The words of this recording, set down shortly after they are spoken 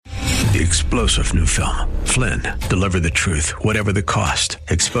The explosive new film, Flynn, deliver the truth, whatever the cost,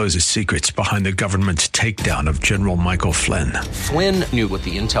 exposes secrets behind the government's takedown of General Michael Flynn. Flynn knew what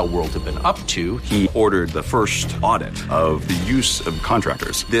the intel world had been up to. He ordered the first audit of the use of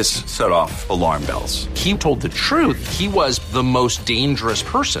contractors. This set off alarm bells. He told the truth. He was the most dangerous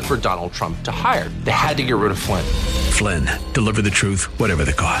person for Donald Trump to hire. They had to get rid of Flynn. Flynn, deliver the truth, whatever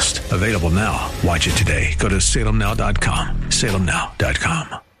the cost. Available now. Watch it today. Go to salemnow.com.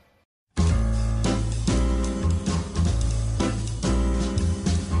 salemnow.com.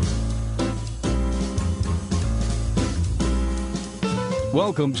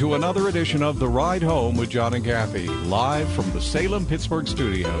 Welcome to another edition of The Ride Home with John and Kathy, live from the Salem-Pittsburgh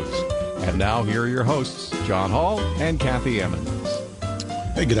studios. And now here are your hosts, John Hall and Kathy Emmons.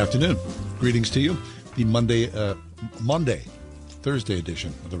 Hey, good afternoon. Greetings to you. The Thursday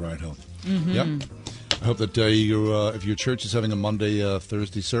edition of The Ride Home. Mm-hmm. Yep. I hope that if your church is having a Monday,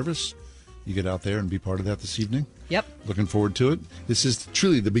 Thursday service, you get out there and be part of that this evening. Yep. Looking forward to it. This is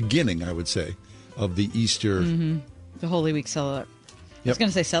truly the beginning, I would say, of the Easter. Mm-hmm. The Holy Week celebration. Yep. I was going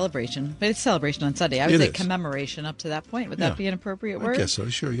to say celebration, but it's celebration on Sunday. I would say commemoration up to that point. Would that be an appropriate word? I guess so,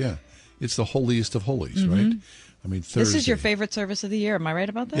 sure, yeah. It's the holiest of holies, right? I mean, Thursday. This is your favorite service of the year. Am I right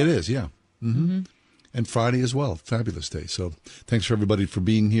about that? It is, yeah. Mm-hmm. And Friday as well. Fabulous day. So thanks for everybody for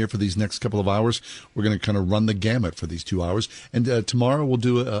being here for these next couple of hours. We're going to kind of run the gamut for these 2 hours. And tomorrow we'll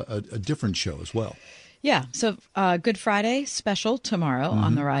do a different show as well. Yeah. So Good Friday special tomorrow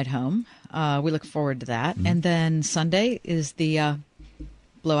on the ride home. We look forward to that. And then Sunday is the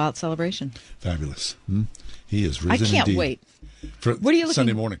blowout celebration. Fabulous. He is risen I can't indeed. wait. For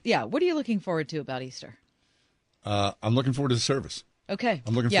Sunday morning. Yeah. What are you looking forward to about Easter? I'm looking forward to the service. Okay.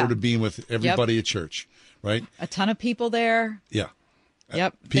 I'm looking forward to being with everybody at church, right? A ton of people there. Yeah.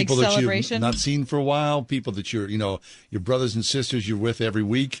 Yep. People Big that celebration. you've not seen for a while, people that your brothers and sisters you're with every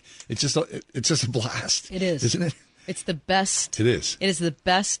week. It's just a blast. It is. Isn't it? It's the best. It is. It is the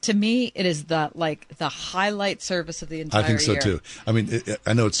best. To me, it is the highlight service of the entire year. I think so too. I mean,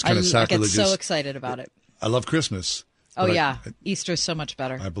 I know it's kind of sacrilegious. I get so excited about it. I love Christmas. Oh, yeah. Easter's so much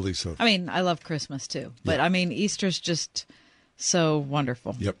better. I believe so. I mean, I love Christmas too. But, I mean, Easter's just so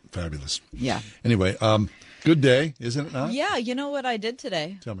wonderful. Yep. Fabulous. Yeah. Anyway, good day, isn't it not? Yeah. You know what I did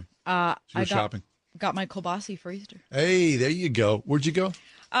today? Tell me. I shopping. Got my kielbasa for Easter. Hey, there you go. Where'd you go?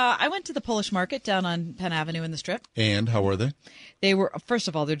 I went to the Polish market down on Penn Avenue in the Strip. And how were they? They were, first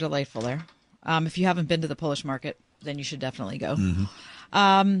of all, they're delightful there. If you haven't been to the Polish market, then you should definitely go.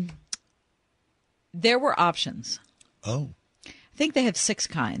 There were options. Oh. I think they have 6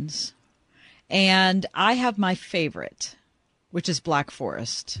 kinds. And I have my favorite, which is Black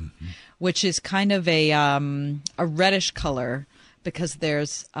Forest, which is kind of a reddish color because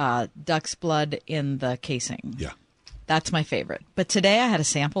there's duck's blood in the casing. Yeah. That's my favorite. But today I had a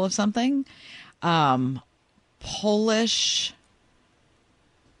sample of something. Polish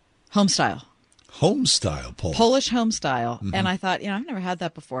homestyle. Homestyle, Polish. Polish homestyle. And I thought, I've never had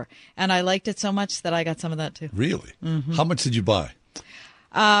that before. And I liked it so much that I got some of that too. Really? How much did you buy?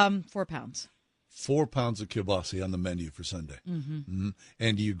 4 pounds. 4 pounds of kielbasa on the menu for Sunday.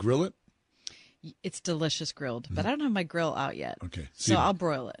 And do you grill it? It's delicious grilled, but I don't have my grill out yet. Okay. So I'll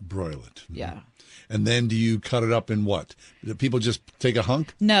broil it. Broil it. Yeah. And then do you cut it up in what? Do people just take a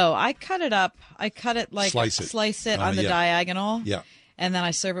hunk? No, I cut it up. I cut it like Slice it. on the diagonal. Yeah. And then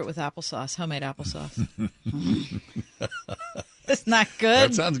I serve it with applesauce, homemade applesauce. Isn't that good?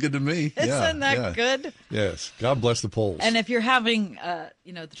 That sounds good to me. Isn't that good? Yes. God bless the Poles. And if you're having,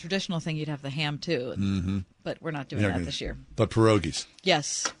 the traditional thing, you'd have the ham too. But we're not doing that this year. But pierogies.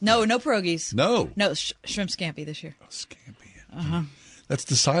 Yes. No pierogies. No. No, shrimp scampi this year. Oh, scampi. That's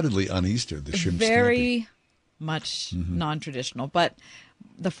decidedly on Easter, the shrimp Very much non-traditional. But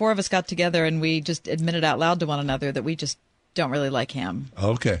the 4 of us got together and we just admitted out loud to one another that we just don't really like ham.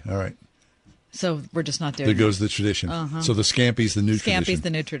 Okay. All right. So we're just not doing it. There goes the tradition. So the scampi's the new tradition. Scampi's the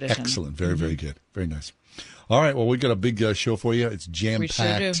new tradition. Excellent. Very, very good. Very nice. All right. Well, we've got a big show for you. It's jam-packed. We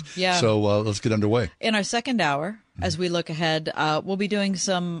sure do. Yeah. So let's get underway. In our second hour, as we look ahead, we'll be doing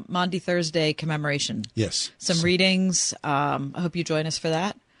some Maundy Thursday commemoration. Yes. Some readings. I hope you join us for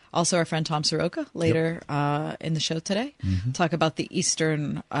that. Also, our friend Tom Soroka later in the show today. Talk about the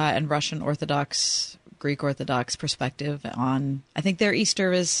Eastern and Russian Orthodox, Greek Orthodox perspective on, I think their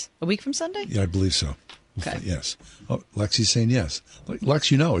Easter is a week from Sunday? Yeah, I believe so. Okay. Yes. Oh, Lexi's saying yes.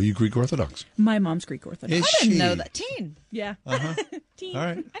 Lex, are you Greek Orthodox? My mom's Greek Orthodox. Is I didn't she? know that. Teen. Yeah. Teen. All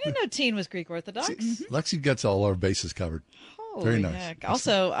right. I didn't know Teen was Greek Orthodox. Lexi gets all our bases covered. Holy Very nice. heck.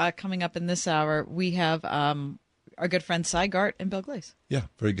 Also, coming up in this hour, we have our good friend Cy Gart and Bill Glaze. Yeah,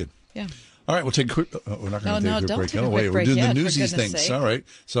 very good. Yeah. All right, we'll take a quick. We're not going to take a quick don't break. take a No, quick wait, we're break doing yet, the for newsies goodness things. sake. All right.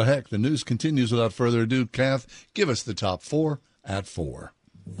 So, heck, the news continues without further ado. Kath, give us the top 4 at 4.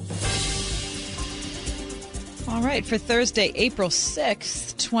 All right, for Thursday, April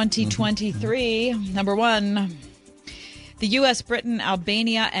 6th, 2023, number 1. The U.S., Britain,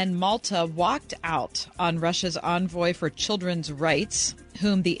 Albania, and Malta walked out on Russia's envoy for children's rights,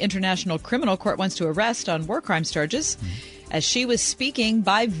 whom the International Criminal Court wants to arrest on war crimes charges, as she was speaking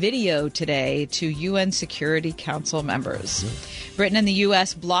by video today to UN Security Council members. Britain and the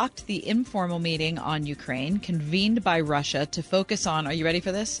U.S. blocked the informal meeting on Ukraine convened by Russia to focus on, are you ready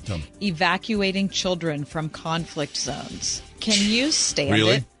for this? Evacuating children from conflict zones. Can you stand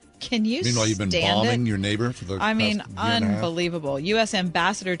Really? it? Can you Meanwhile, you've been stand bombing it? your neighbor for the past year and a half? Unbelievable. U.S.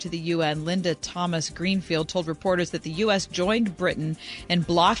 Ambassador to the UN, Linda Thomas Greenfield, told reporters that the U.S. joined Britain in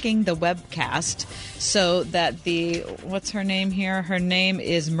blocking the webcast so that what's her name here? Her name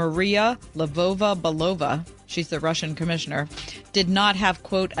is Maria Lvova-Belova. She's the Russian commissioner, did not have,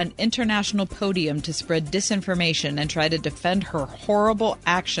 quote, an international podium to spread disinformation and try to defend her horrible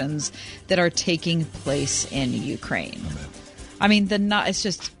actions that are taking place in Ukraine. I mean, it's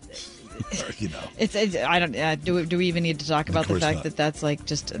just... You know. I don't. Do we even need to talk about the fact that that's like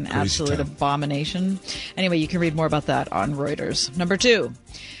just an absolute abomination? Anyway, you can read more about that on Reuters. Number 2,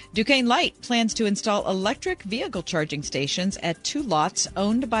 Duquesne Light plans to install electric vehicle charging stations at 2 lots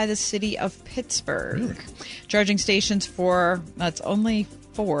owned by the city of Pittsburgh. Really? Charging stations that's only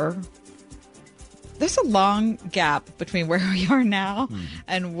 4. There's a long gap between where we are now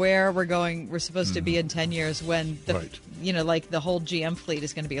and where we're supposed to be in 10 years when the whole GM fleet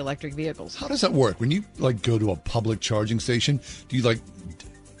is going to be electric vehicles. How does that work? When you go to a public charging station, do you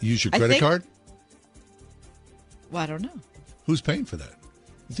use your credit card? Well, I don't know. Who's paying for that?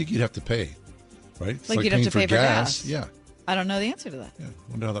 I think you'd have to pay, right? It's like you'd have to pay for gas. Yeah. I don't know the answer to that. Yeah.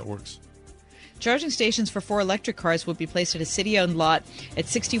 Wonder how that works. Charging stations for 4 electric cars will be placed at a city-owned lot at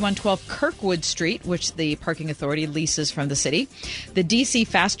 6112 Kirkwood Street, which the parking authority leases from the city. The DC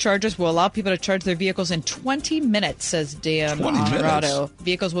fast chargers will allow people to charge their vehicles in 20 minutes, says Dan Honorado.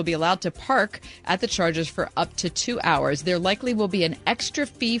 Vehicles will be allowed to park at the chargers for up to 2 hours. There likely will be an extra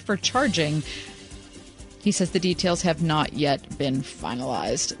fee for charging. He says the details have not yet been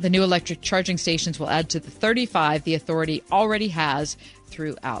finalized. The new electric charging stations will add to the 35 the authority already has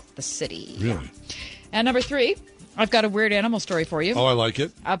throughout the city. Really? And number 3, I've got a weird animal story for you. Oh, I like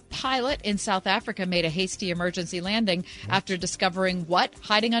it. A pilot in South Africa made a hasty emergency landing after discovering what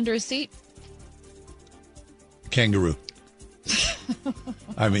hiding under his seat? Kangaroo.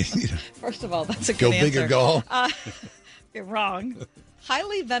 I mean, First of all, that's a good go answer. big or go home. You're wrong.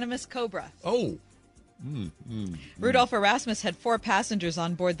 Highly venomous cobra. Oh. Rudolph Erasmus had 4 passengers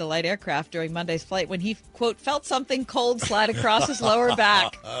on board the light aircraft during Monday's flight when he, quote, felt something cold slide across his lower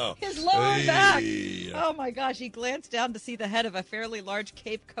back. His lower back. Oh, my gosh. He glanced down to see the head of a fairly large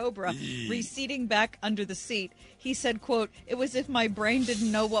Cape cobra receding back under the seat. He said, quote, it was as if my brain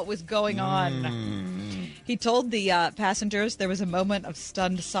didn't know what was going on. He told the passengers there was a moment of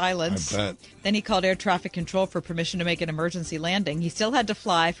stunned silence. I bet. Then he called air traffic control for permission to make an emergency landing. He still had to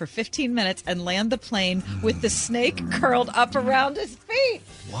fly for 15 minutes and land the plane with the snake curled up around his feet.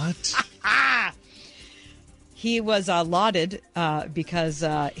 What? He was lauded because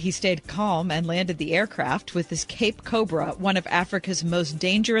he stayed calm and landed the aircraft with this Cape cobra, one of Africa's most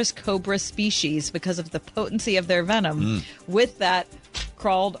dangerous cobra species because of the potency of their venom, with that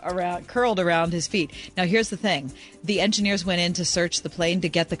curled around his feet. Now, here's the thing. The engineers went in to search the plane to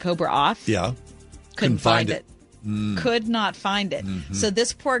get the cobra off. Yeah. Couldn't find it. Could not find it. So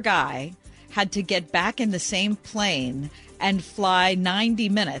this poor guy had to get back in the same plane and fly 90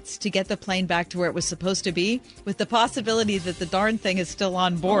 minutes to get the plane back to where it was supposed to be, with the possibility that the darn thing is still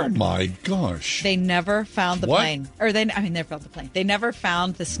on board. Oh, my gosh. They never found the What? plane. They never found the plane. They never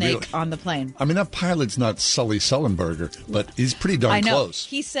found the snake Really? on the plane. I mean, that pilot's not Sully Sullenberger, but he's pretty darn I know. close.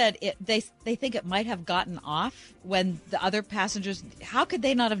 He said they think it might have gotten off when the other passengers. How could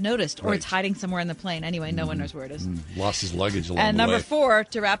they not have noticed? Or Right. it's hiding somewhere in the plane. Anyway, no one knows where it is. Lost his luggage along And the number way. 4,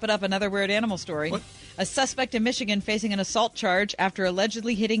 to wrap it up, another weird animal story. What? A suspect in Michigan facing an assault charge after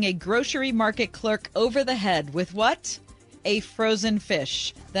allegedly hitting a grocery market clerk over the head with what? A frozen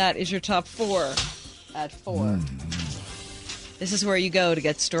fish. That is your top 4 at 4. This is where you go to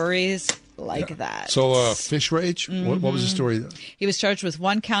get stories like that. So, fish rage? What was the story? He was charged with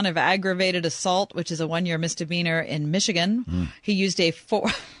 1 count of aggravated assault, which is a 1-year misdemeanor in Michigan. He used a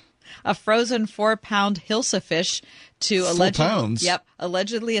frozen 4-pound Hilsa fish to 4 pounds?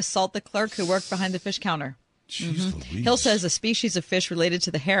 allegedly assault the clerk who worked behind the fish counter. Jeez Louise. Hilsa is a species of fish related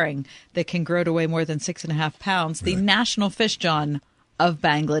to the herring that can grow to weigh more than 6.5 pounds. The national fish, John, of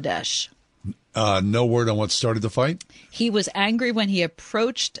Bangladesh. No word on what started the fight? He was angry when he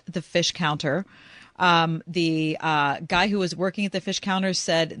approached the fish counter. The guy who was working at the fish counter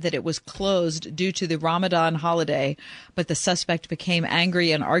said that it was closed due to the Ramadan holiday, but the suspect became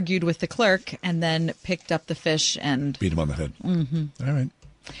angry and argued with the clerk and then picked up the fish and beat him on the head. Mm-hmm. All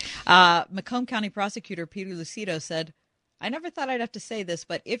right. Macomb County Prosecutor Peter Lucido said, "I never thought I'd have to say this,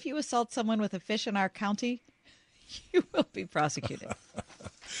 but if you assault someone with a fish in our county, you will be prosecuted."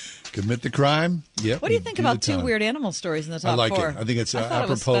 Commit the crime. Yep. What do you think about two weird animal stories in the top I like four? it. I think it's thought it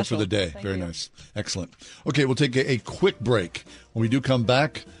was apropos for special. the day. Thank Very you. nice. Excellent. Okay, we'll take a quick break. When we do come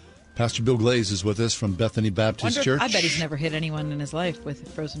back, Pastor Bill Glaze is with us from Bethany Baptist Church. I bet he's never hit anyone in his life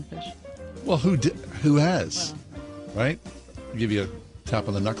with frozen fish. Well, who has? Right? I'll give you a tap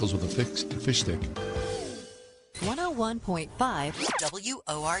on the knuckles with a fish stick. 101.5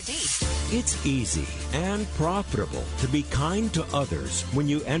 WORD. It's easy and profitable to be kind to others when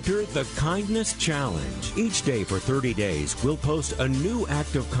you enter the Kindness Challenge. Each day for 30 days, we'll post a new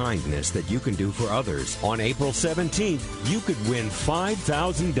act of kindness that you can do for others. On April 17th, you could win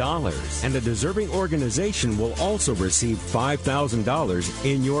 $5,000, and a deserving organization will also receive $5,000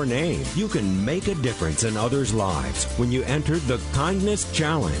 in your name. You can make a difference in others' lives when you enter the Kindness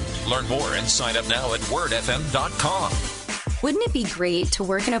Challenge. Learn more and sign up now at wordfm.com. Wouldn't it be great to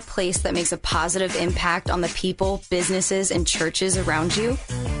work in a place that makes a positive impact on the people, businesses, and churches around you?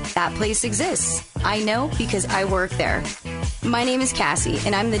 That place exists. I know because I work there. My name is Cassie,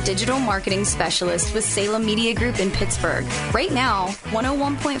 and I'm the digital marketing specialist with Salem Media Group in Pittsburgh. Right now,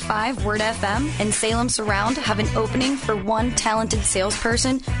 101.5 Word FM and Salem Surround have an opening for one talented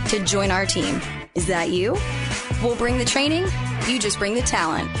salesperson to join our team. Is that you? We'll bring the training. You just bring the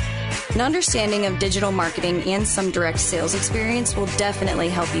talent. An understanding of digital marketing and some direct sales experience will definitely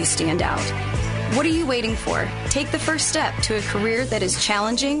help you stand out. What are you waiting for? Take the first step to a career that is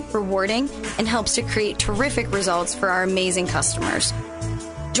challenging, rewarding, and helps to create terrific results for our amazing customers.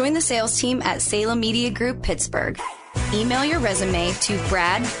 Join the sales team at Salem Media Group Pittsburgh. Email your resume to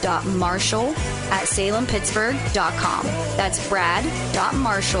brad.marshall@salempittsburgh.com. That's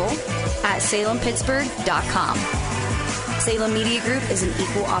brad.marshall@salempittsburgh.com. Salem Media Group is an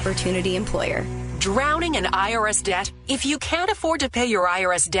equal opportunity employer. Drowning in IRS debt? If you can't afford to pay your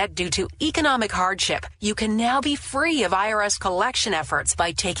IRS debt due to economic hardship, you can now be free of IRS collection efforts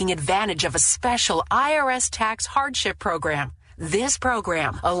by taking advantage of a special IRS tax hardship program. This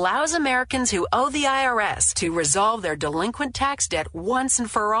program allows Americans who owe the IRS to resolve their delinquent tax debt once and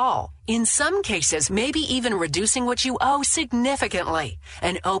for all. In some cases, maybe even reducing what you owe significantly.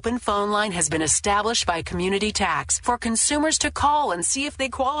 An open phone line has been established by Community Tax for consumers to call and see if they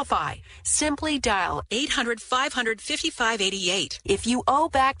qualify. Simply dial 800-500-5588. If you owe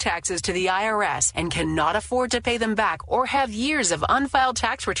back taxes to the IRS and cannot afford to pay them back or have years of unfiled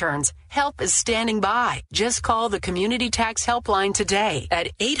tax returns, help is standing by. Just call the Community Tax Helpline today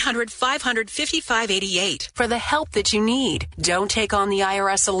at 800-500-5588 for the help that you need. Don't take on the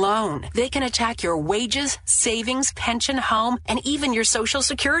IRS alone. They can attack your wages, savings, pension, home, and even your Social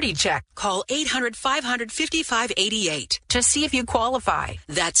Security check. Call 800-500-5588 to see if you qualify.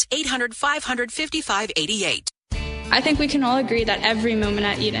 That's 800-500-5588. I think we can all agree that every moment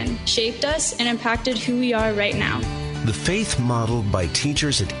at Eden shaped us and impacted who we are right now. The faith modeled by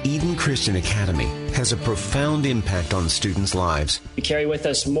teachers at Eden Christian Academy has a profound impact on students' lives. We carry with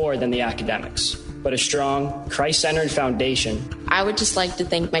us more than the academics, but a strong, Christ-centered foundation. I would just like to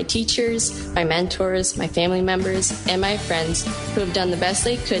thank my teachers, my mentors, my family members, and my friends who have done the best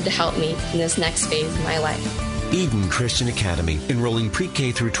they could to help me in this next phase of my life. Eden Christian Academy, enrolling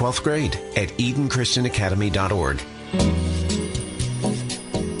pre-K through 12th grade at EdenChristianAcademy.org.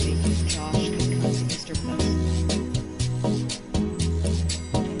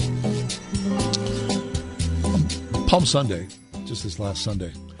 Palm Sunday, just this last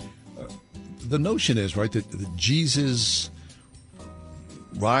Sunday, the notion is, right, that Jesus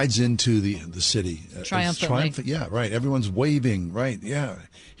rides into the city. Triumphantly. Yeah, right. Everyone's waving, right? Yeah.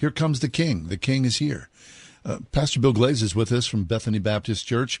 Here comes the King. The King is here. Pastor Bill Glaze is with us from Bethany Baptist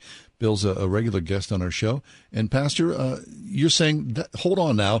Church. Bill's a regular guest on our show. And Pastor, you're saying, that, hold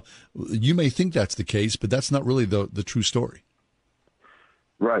on now, you may think that's the case, but that's not really the true story.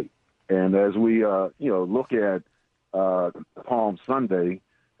 Right. And as we, look at Palm Sunday,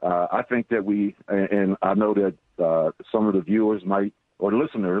 I think that and I know that some of the viewers or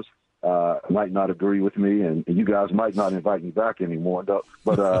listeners might not agree with me, and you guys might not invite me back anymore.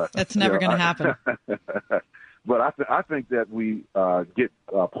 But that's never going to happen. But I think that we get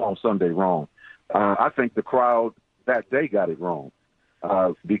Palm Sunday wrong. I think the crowd that day got it wrong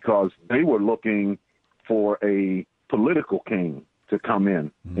because they were looking for a political king to come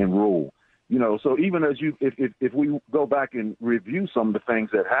in and rule. You know, so even as if we go back and review some of the things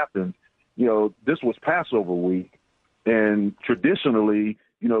that happened, you know, this was Passover week, and traditionally,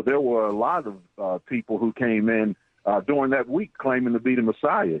 you know, there were a lot of people who came in during that week claiming to be the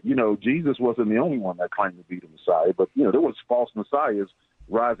Messiah. You know, Jesus wasn't the only one that claimed to be the Messiah, but, you know, there was false messiahs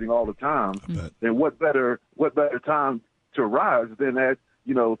rising all the time. And what better time to rise than at,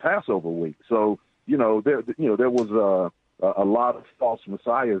 you know, Passover week? So, you know, there was a lot of false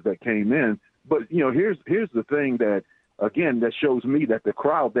messiahs that came in. But, you know, here's the thing that, again, that shows me that the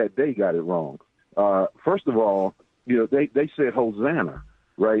crowd that day got it wrong. First of all, you know, they said Hosanna,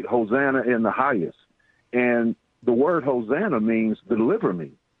 right? Hosanna in the highest. And the word Hosanna means deliver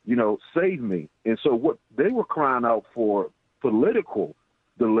me, you know, save me. And so what they were crying out for political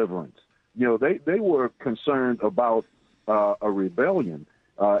deliverance. You know, they were concerned about a rebellion.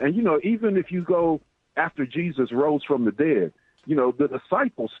 And, you know, even if you go after Jesus rose from the dead, you know, the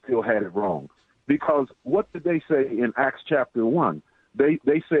disciples still had it wrong. Because what did they say in Acts chapter 1?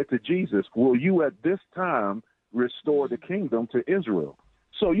 They said to Jesus, will you at this time restore the kingdom to Israel?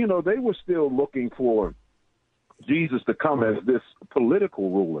 So, you know, they were still looking for Jesus to come as this political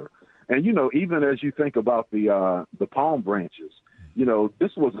ruler. And, you know, even as you think about the palm branches, you know,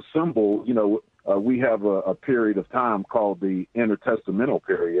 this was a symbol. You know, we have a period of time called the intertestamental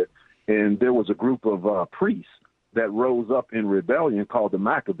period, and there was a group of priests that rose up in rebellion called the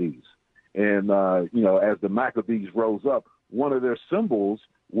Maccabees. And, you know, as the Maccabees rose up, one of their symbols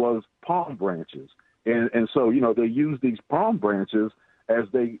was palm branches. And so, you know, they used these palm branches as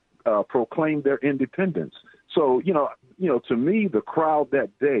they proclaimed their independence. So, you know, to me, the crowd that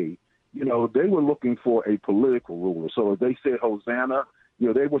day, you know, they were looking for a political ruler. So if they said Hosanna, you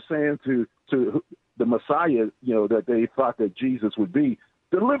know, they were saying to the Messiah, you know, that they thought that Jesus would be,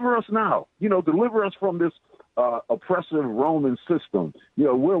 deliver us now, you know, deliver us from this oppressive Roman system. You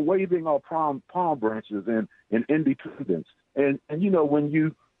know, we're waving our palm branches and independence. And you know, when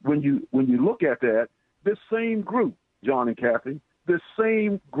you look at that, this same group, John and Kathy, this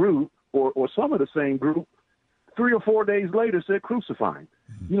same group or some of the same group, 3 or 4 days later said crucify him.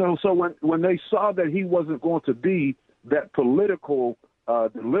 You know, so when they saw that he wasn't going to be that political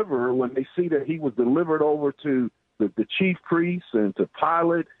deliverer, when they see that he was delivered over to the chief priests and to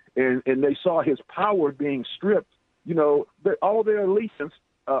Pilate, and they saw his power being stripped, you know, all their allegiance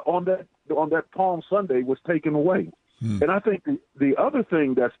on that Palm Sunday was taken away. And I think the other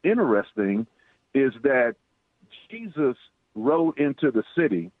thing that's interesting is that Jesus rode into the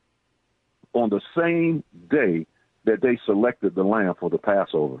city on the same day that they selected the lamb for the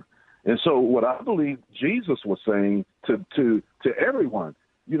Passover. And so what I believe Jesus was saying to everyone,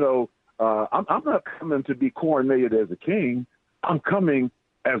 you know, I'm not coming to be coronated as a king. I'm coming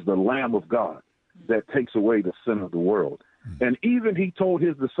as the Lamb of God that takes away the sin of the world. And even he told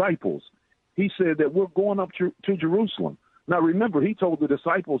his disciples, he said that we're going up to Jerusalem. Now, remember, he told the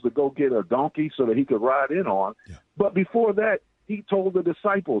disciples to go get a donkey so that he could ride in on. Yeah. But before that, he told the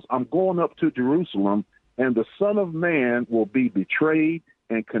disciples, I'm going up to Jerusalem, and the Son of Man will be betrayed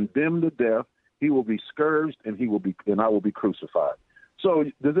and condemned to death. He will be scourged, and I will be crucified. So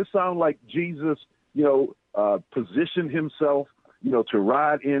does it sound like Jesus, you know, positioned himself, you know, to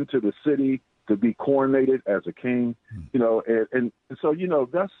ride into the city to be coronated as a king, you know, and so, you know,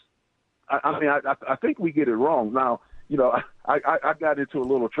 that's, I think we get it wrong. Now, you know, I got into a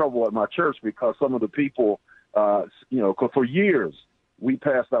little trouble at my church because some of the people, you know, for years we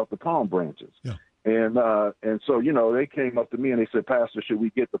passed out the palm branches. Yeah. And so, you know, they came up to me and they said, Pastor, should we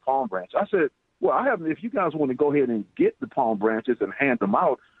get the palm branch? I said, well, if you guys want to go ahead and get the palm branches and hand them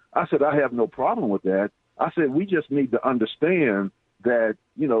out, I said, I have no problem with that. I said, we just need to understand that,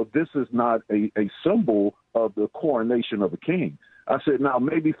 you know, this is not a symbol of the coronation of a king. I said, now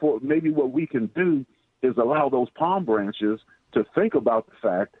maybe what we can do is allow those palm branches to think about the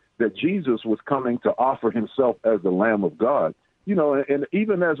fact that Jesus was coming to offer himself as the Lamb of God. You know, and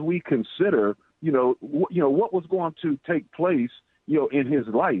even as we consider, you know, what was going to take place, you know, in his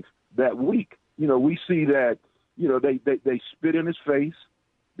life that week. You know, we see that, you know, they spit in his face,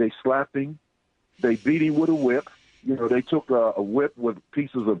 they slapped him, they beat him with a whip. You know, they took a whip with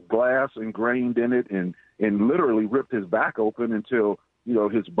pieces of glass ingrained in it and literally ripped his back open until, you know,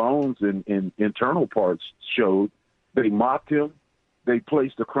 his bones and internal parts showed. They mocked him. They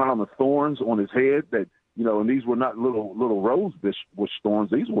placed a crown of thorns on his head that, you know, and these were not little rose bush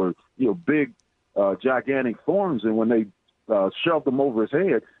thorns. These were, you know, big, gigantic thorns. And when they shoved them over his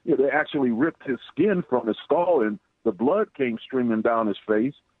head, you know, they actually ripped his skin from his skull and the blood came streaming down his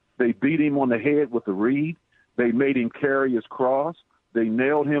face. They beat him on the head with a reed. They made him carry his cross. They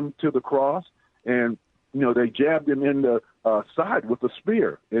nailed him to the cross. And, you know, they jabbed him in the side with a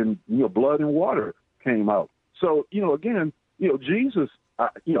spear, and blood and water came out. So again, Jesus,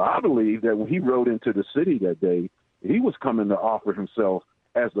 I believe that when he rode into the city that day, he was coming to offer himself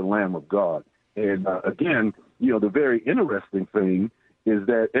as the Lamb of God. And again, the very interesting thing is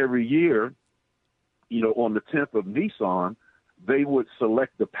that every year, on the 10th of Nisan, they would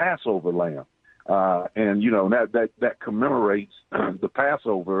select the Passover lamb. And that commemorates the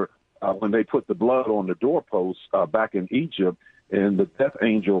Passover when they put the blood on the doorposts back in Egypt, and the death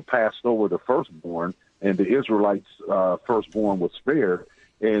angel passed over the firstborn, and the Israelites' firstborn was spared.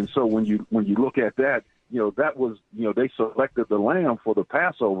 And so when you look at that, that was, they selected the lamb for the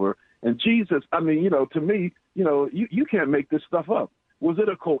Passover. And Jesus, to me, you can't make this stuff up. Was it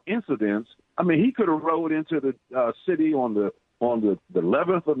a coincidence? He could have rode into the city on the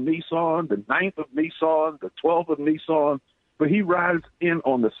 11th of Nisan, the 9th of Nisan, the 12th of Nisan, but he rides in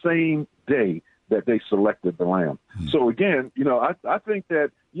on the same day that they selected the lamb. So again, I think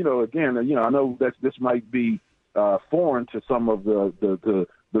that, I know that this might be foreign to some of the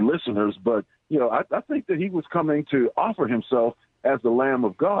listeners, but, I think that he was coming to offer himself as the Lamb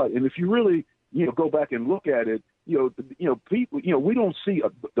of God. And if you really, go back and look at it, people, we don't see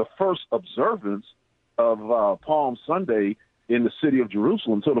the first observance of Palm Sunday in the city of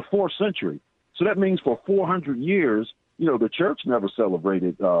Jerusalem until the 4th century. So that means for 400 years, the church never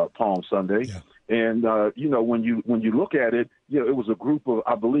celebrated Palm Sunday. Yeah. And, when you look at it, it was a group of,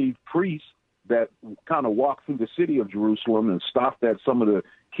 I believe, priests that kind of walked through the city of Jerusalem and stopped at some of the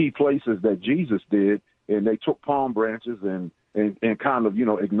key places that Jesus did. And they took palm branches and kind of,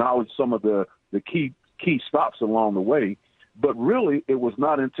 acknowledged some of the key stops along the way. But really, it was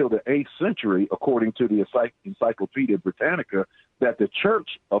not until the 8th century, according to the Encyclopedia Britannica, that the church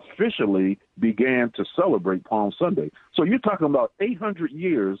officially began to celebrate Palm Sunday. So you're talking about 800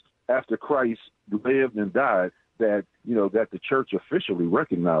 years after Christ lived and died that the church officially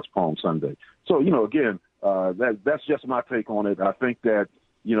recognized Palm Sunday. So, again, that's just my take on it. I think that,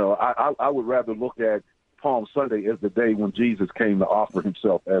 I would rather look at Palm Sunday as the day when Jesus came to offer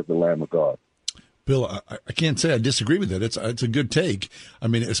himself as the Lamb of God. Bill, I can't say I disagree with it. It's a good take.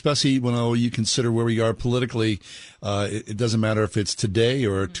 Especially when you consider where we are politically. It doesn't matter if it's today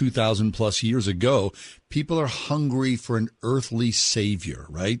or 2,000 plus years ago. People are hungry for an earthly savior,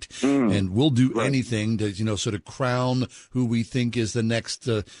 right? And we'll do anything to, sort of crown who we think is the next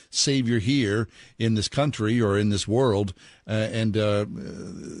savior here in this country or in this world. And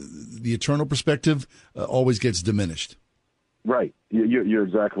the eternal perspective always gets diminished. Right. You're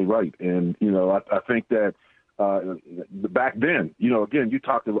exactly right. And, I think that back then, again, you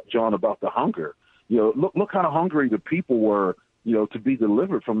talked, John, about the hunger. Look how hungry the people were, to be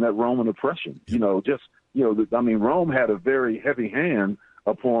delivered from that Roman oppression. Rome had a very heavy hand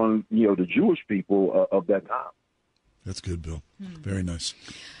upon, the Jewish people of that time. That's good, Bill. Very nice.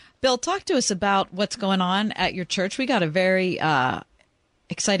 Bill, talk to us about what's going on at your church. We got a very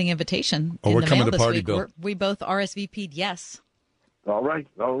exciting invitation. Oh, we're coming to party, week. Bill. We both RSVP'd yes. All right.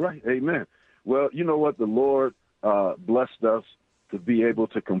 Amen. Well, you know what? The Lord blessed us to be able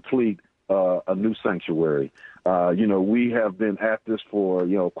to complete a new sanctuary. We have been at this for,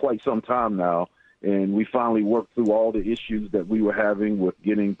 quite some time now, and we finally worked through all the issues that we were having with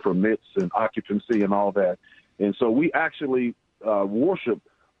getting permits and occupancy and all that. And so we actually worshiped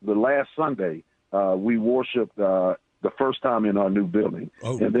the last Sunday. We worshiped the first time in our new building.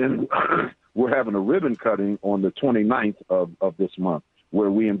 Oh. And then we're having a ribbon cutting on the 29th of this month,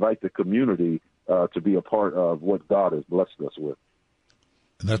 where we invite the community to be a part of what God has blessed us with.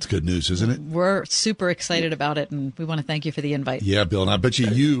 And that's good news, isn't it? We're super excited about it, and we want to thank you for the invite. Yeah, Bill, and I bet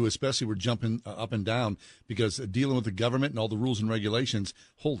you especially were jumping up and down because dealing with the government and all the rules and regulations,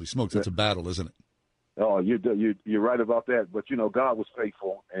 holy smokes, that's a battle, isn't it? Oh, you're right about that. But, God was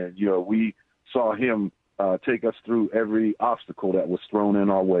faithful, and, we saw him take us through every obstacle that was thrown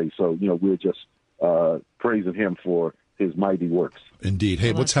in our way. So, we're just praising him for his mighty works. Indeed.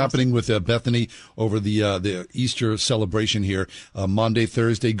 Hey, what's happening with Bethany over the Easter celebration here? Monday,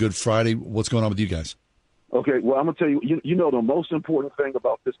 Thursday, Good Friday. What's going on with you guys? Okay, well, I'm going to tell you, the most important thing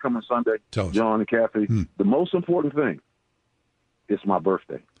about this coming Sunday, John and Kathy, the most important thing is my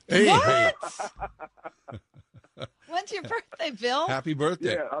birthday. Hey. What? When's your birthday, Bill? Happy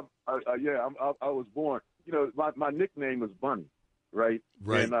birthday. Yeah, I was born. My nickname is Bunny, right?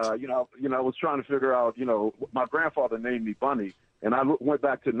 Right. And, I was trying to figure out, my grandfather named me Bunny, and I went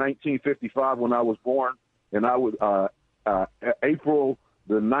back to 1955 when I was born, and I would April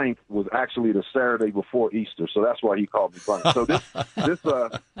the 9th was actually the Saturday before Easter, so that's why he called me Bunny. So this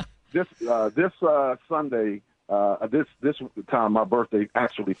Sunday, this time my birthday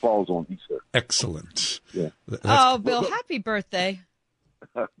actually falls on Easter. Excellent. Yeah. Bill, happy birthday.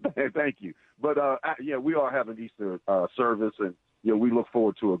 Thank you. But we are having Easter service, and we look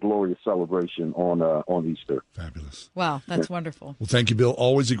forward to a glorious celebration on Easter. Fabulous. Wow, that's wonderful. Well, thank you, Bill.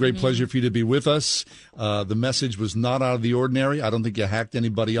 Always a great pleasure for you to be with us. The message was not out of the ordinary. I don't think you hacked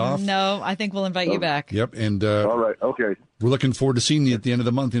anybody off. No, I think we'll invite you back. Yep. And all right. Okay. We're looking forward to seeing you at the end of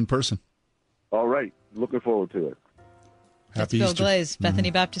the month in person. All right. Looking forward to it. Happy Bill Easter. Glaze,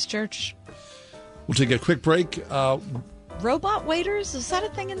 Bethany Baptist Church. We'll take a quick break. Robot waiters, is that a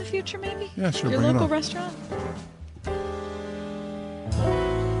thing in the future, maybe? Yeah, sure. Your bring local it on. restaurant?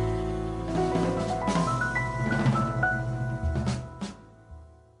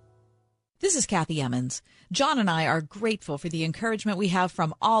 This is Kathy Emmons. John and I are grateful for the encouragement we have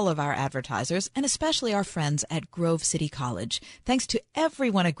from all of our advertisers, and especially our friends at Grove City College. Thanks to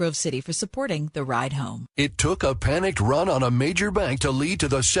everyone at Grove City for supporting The Ride Home. It took a panicked run on a major bank to lead to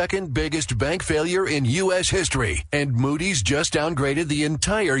the second biggest bank failure in U.S. history. And Moody's just downgraded the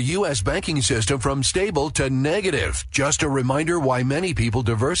entire U.S. banking system from stable to negative. Just a reminder why many people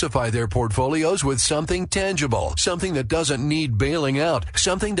diversify their portfolios with something tangible, something that doesn't need bailing out,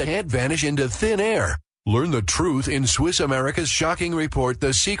 something that can't vanish into thin air. Learn the truth in Swiss America's shocking report,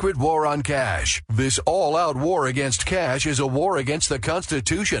 The Secret War on Cash. This all-out war against cash is a war against the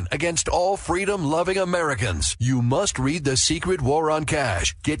Constitution, against all freedom-loving Americans. You must read The Secret War on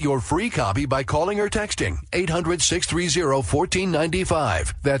Cash. Get your free copy by calling or texting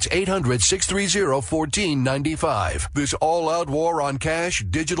 800-630-1495. That's 800-630-1495. This all-out war on cash,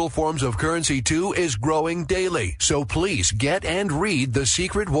 digital forms of currency too, is growing daily. So please get and read The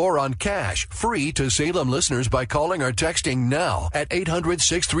Secret War on Cash, free to Salem listeners by calling or texting now at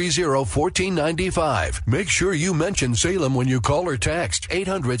 800-630-1495. Make sure you mention Salem when you call or text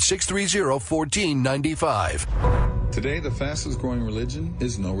 800-630-1495. Today, the fastest growing religion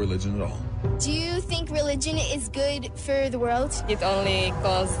is no religion at all. Do you think religion is good for the world? It only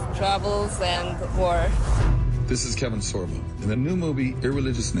causes troubles and war. This is Kevin Sorbo. In the new movie,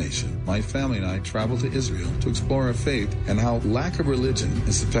 Irreligious Nation, my family and I travel to Israel to explore our faith and how lack of religion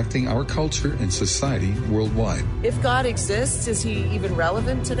is affecting our culture and society worldwide. If God exists, is he even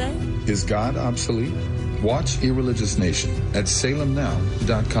relevant today? Is God obsolete? Watch Irreligious Nation at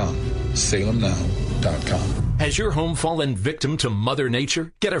salemnow.com. salemnow.com. Has your home fallen victim to Mother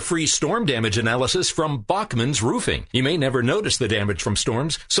Nature? Get a free storm damage analysis from Bachman's Roofing. You may never notice the damage from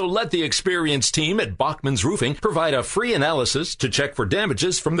storms, so let the experienced team at Bachman's Roofing provide a free analysis to check for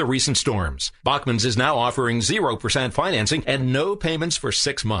damages from the recent storms. Bachman's is now offering 0% financing and no payments for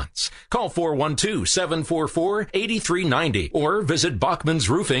 6 months. Call 412-744-8390 or visit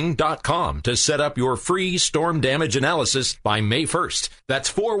bachmansroofing.com to set up your free storm damage analysis by May 1st.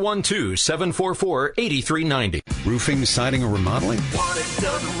 That's 412-744-8390. Roofing, siding, or remodeling? Want it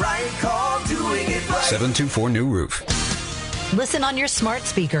done right, call Doing It Right. 724 New Roof. Listen on your smart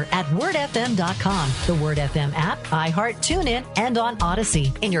speaker at wordfm.com, the Word FM app, iHeart, TuneIn, and on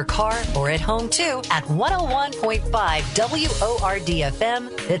Odyssey. In your car or at home, too, at 101.5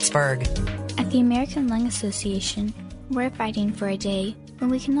 WORD-FM, Pittsburgh. At the American Lung Association, we're fighting for a day when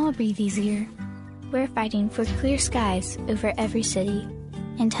we can all breathe easier. We're fighting for clear skies over every city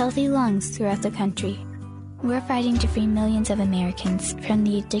and healthy lungs throughout the country. We're fighting to free millions of Americans from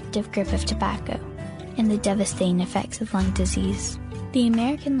the addictive grip of tobacco and the devastating effects of lung disease. The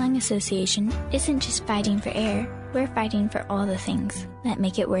American Lung Association isn't just fighting for air, we're fighting for all the things that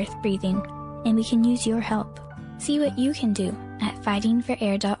make it worth breathing, and we can use your help. See what you can do at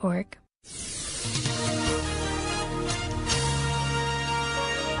fightingforair.org.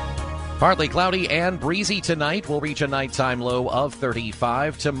 Partly cloudy and breezy tonight. We'll reach a nighttime low of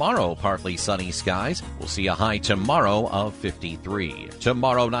 35. Tomorrow, partly sunny skies. We'll see a high tomorrow of 53.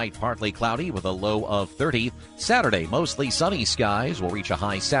 Tomorrow night, partly cloudy with a low of 30. Saturday, mostly sunny skies. We'll reach a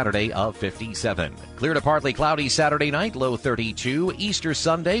high Saturday of 57. Clear to partly cloudy Saturday night, low 32. Easter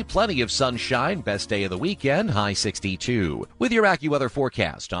Sunday, plenty of sunshine. Best day of the weekend, high 62. With your AccuWeather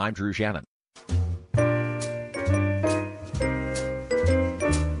forecast, I'm Drew Shannon.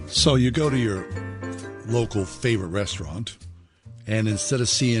 So you go to your local favorite restaurant, and instead of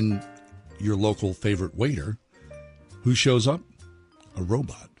seeing your local favorite waiter, who shows up? A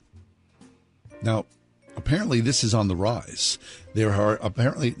robot. Now, apparently this is on the rise. There are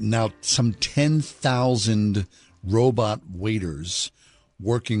apparently now some 10,000 robot waiters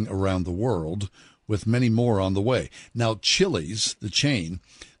working around the world, with many more on the way. Now, Chili's, the chain,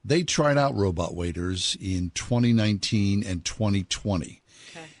 they tried out robot waiters in 2019 and 2020.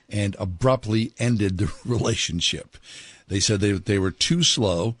 And abruptly ended the relationship. They said they were too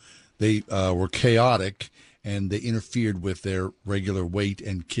slow, they were chaotic, and they interfered with their regular wait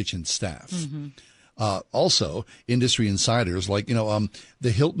and kitchen staff. Mm-hmm. Also, industry insiders like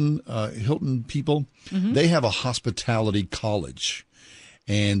the Hilton people, they have a hospitality college,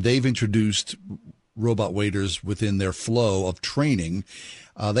 and they've introduced robot waiters within their flow of training.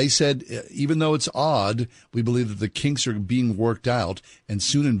 They said, even though it's odd, we believe that the kinks are being worked out, and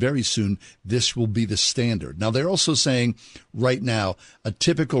soon and very soon, this will be the standard. Now, they're also saying right now, a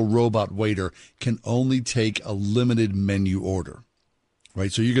typical robot waiter can only take a limited menu order. Right,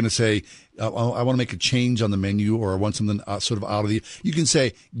 so you're going to say, I want to make a change on the menu, or I want something sort of out of the. You can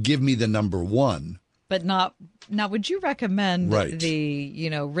say, give me the number one, but not. Now, would you recommend the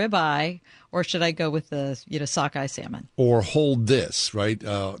ribeye, or should I go with the sockeye salmon? Or hold this, right?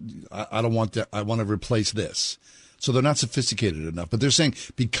 I don't want that. I want to replace this. So they're not sophisticated enough, but they're saying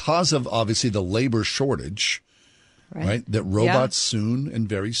because of obviously the labor shortage, right? That robots soon and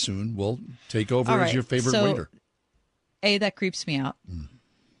very soon will take over as your favorite waiter. A, that creeps me out.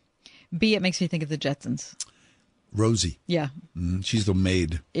 B, it makes me think of the Jetsons. Rosie. Yeah. She's the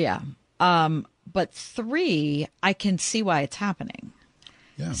maid. Yeah. But 3, I can see why it's happening.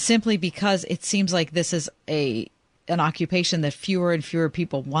 Yeah. Simply because it seems like this is an occupation that fewer and fewer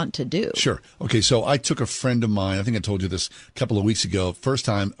people want to do. Sure. Okay, so I took a friend of mine, I think I told you this a couple of weeks ago, first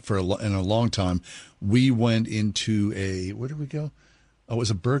time in a long time, we went into where did we go? Oh, it was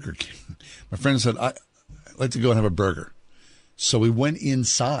a Burger King. My friend said, I'd like to go and have a burger. So we went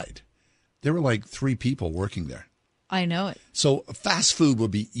inside. There were like 3 people working there. I know it. So fast food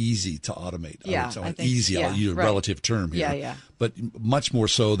would be easy to automate. Yeah, I think, easy. I'll use a relative term here. Yeah. But much more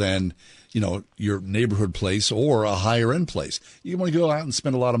so than, your neighborhood place or a higher end place. You want to go out and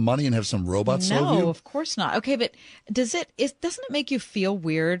spend a lot of money and have some robots serve you? No, of course not. Okay, but doesn't it make you feel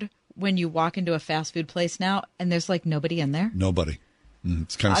weird when you walk into a fast food place now and there's like nobody in there? Nobody.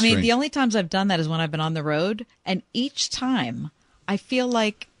 It's kind of strange. I mean, the only times I've done that is when I've been on the road, and each time I feel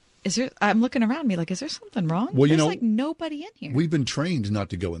like I'm looking around me like, is there something wrong? Well, there's like nobody in here. We've been trained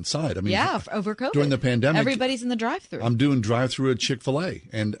not to go inside. I mean, over COVID. During the pandemic, everybody's in the drive-thru. I'm doing drive-thru at Chick-fil-A,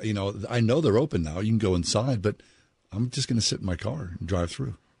 and I know they're open now. You can go inside, but I'm just going to sit in my car and drive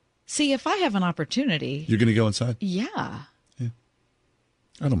through. See, if I have an opportunity, you're going to go inside? Yeah.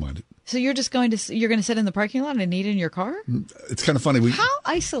 I don't mind it. So you're going to sit in the parking lot and eat in your car? It's kind of funny. How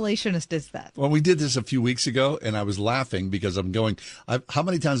isolationist is that? Well, we did this a few weeks ago, and I was laughing because I'm going, how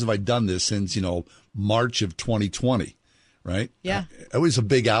many times have I done this since, March of 2020, right? Yeah. It was a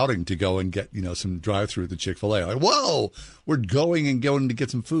big outing to go and get, some drive-through at the Chick-fil-A. Like, whoa, we're going to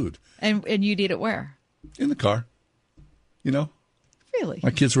get some food. And you'd eat it where? In the car, Really? My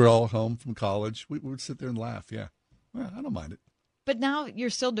kids were all home from college. We would sit there and laugh, yeah. Well, I don't mind it. But now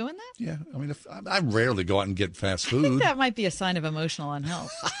you're still doing that? Yeah. I mean, I rarely go out and get fast food. I think that might be a sign of emotional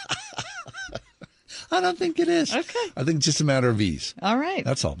unhealth. I don't think it is. Okay. I think it's just a matter of ease. All right.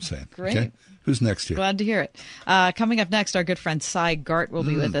 That's all I'm saying. Great. Okay? Who's next here? Glad to hear it. Coming up next, our good friend Cy Gart will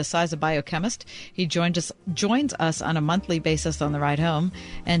be with us. Cy's a biochemist. He joins us on a monthly basis on the ride home.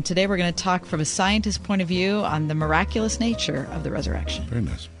 And today we're going to talk from a scientist's point of view on the miraculous nature of the resurrection. Very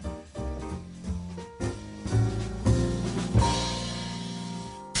nice.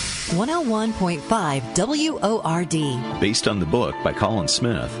 .5 WORD. Based on the book by Colin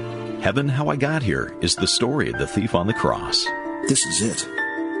Smith, Heaven, How I Got Here is the story of the thief on the cross. This is it.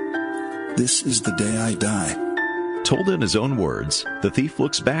 This is the day I die. Told in his own words, the thief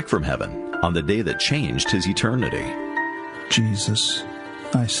looks back from heaven on the day that changed his eternity. Jesus,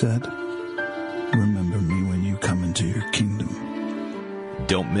 I said, remember me when you come into your kingdom.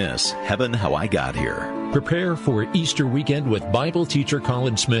 Don't miss Heaven, How I Got Here. Prepare for Easter weekend with Bible teacher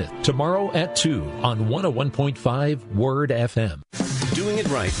Colin Smith tomorrow at 2 on 101.5 Word FM. Doing It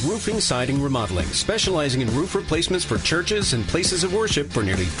Right Roofing, Siding, Remodeling, specializing in roof replacements for churches and places of worship for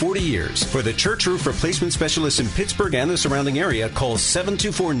nearly 40 years. For the church roof replacement specialists in Pittsburgh and the surrounding area, call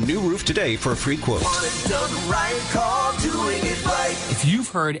 724-NEW-ROOF today for a free quote. Want it done right, call Doing It Right. If you've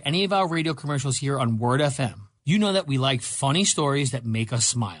heard any of our radio commercials here on Word FM, you know that we like funny stories that make us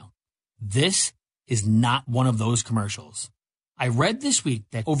smile. This is not one of those commercials. I read this week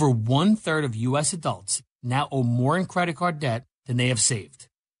that over 1/3 of U.S. adults now owe more in credit card debt than they have saved.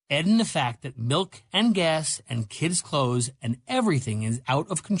 Add in the fact that milk and gas and kids' clothes and everything is out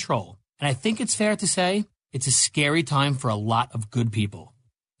of control. And I think it's fair to say it's a scary time for a lot of good people.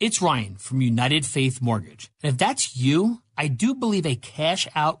 It's Ryan from United Faith Mortgage. And if that's you, I do believe a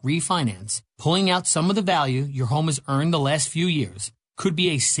cash-out refinance, pulling out some of the value your home has earned the last few years, could be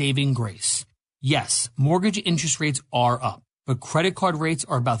a saving grace. Yes, mortgage interest rates are up, but credit card rates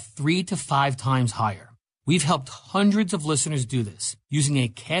are about 3 to 5 times higher. We've helped hundreds of listeners do this, using a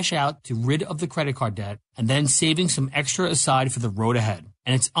cash out to rid of the credit card debt and then saving some extra aside for the road ahead.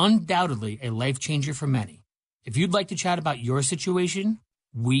 And it's undoubtedly a life changer for many. If you'd like to chat about your situation,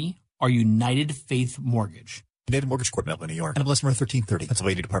 we are United Faith Mortgage. United Mortgage Corp, Melville, New York. NMLS number 1330.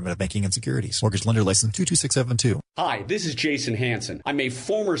 Pennsylvania Department of Banking and Securities. Mortgage lender license 22672. Hi, this is Jason Hansen. I'm a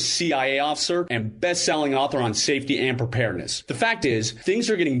former CIA officer and best-selling author on safety and preparedness. The fact is, things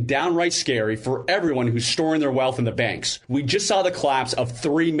are getting downright scary for everyone who's storing their wealth in the banks. We just saw the collapse of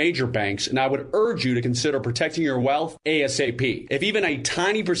 3 major banks, and I would urge you to consider protecting your wealth ASAP. If even a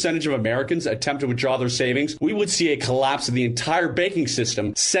tiny percentage of Americans attempt to withdraw their savings, we would see a collapse of the entire banking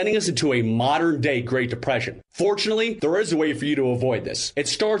system, sending us into a modern-day Great Depression. Fortunately, there is a way for you to avoid this. It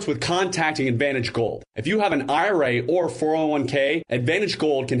starts with contacting Advantage Gold. If you have an IRA or 401k, Advantage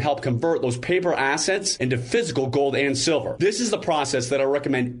Gold can help convert those paper assets into physical gold and silver. This is the process that I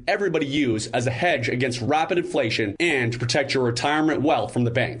recommend everybody use as a hedge against rapid inflation and to protect your retirement wealth from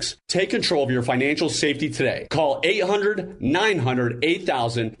the banks. Take control of your financial safety today. Call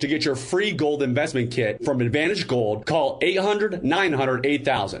 800-900-8000 to get your free gold investment kit from Advantage Gold. Call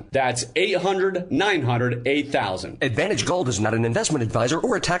 800-900-8000. That's 800-900-8000. Advantage Gold is not an investment advisor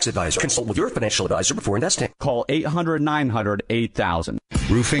or a tax advisor. Consult with your financial advisor before investing. Call 800-900-8000.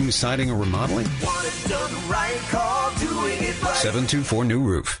 Roofing, siding, or remodeling? Want it done right, call Doing It Right. 724 New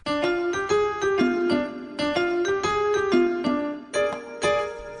Roof.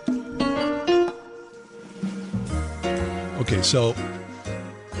 Okay, so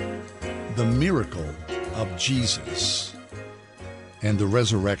the miracle of Jesus and the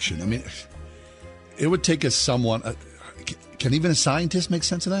resurrection. I mean, it would take us someone. Can even a scientist make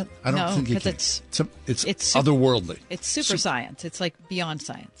sense of that? I don't think it can. It's otherworldly. It's super science. It's like beyond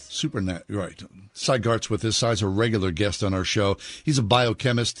science. Right. Cy Gart's with us. Cy's a regular guest on our show. He's a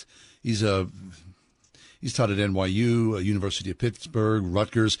biochemist. He's taught at NYU, University of Pittsburgh,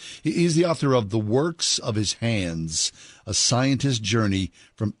 Rutgers. He's the author of The Works of His Hands, A Scientist's Journey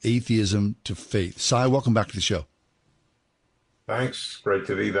from Atheism to Faith. Cy, welcome back to the show. Thanks. Great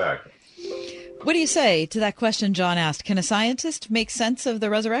to be back. What do you say to that question John asked? Can a scientist make sense of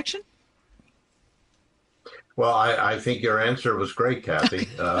the resurrection? Well, I think your answer was great, Kathy.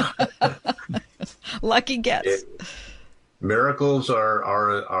 Lucky guess. Miracles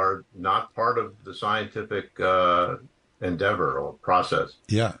are not part of the scientific endeavor or process.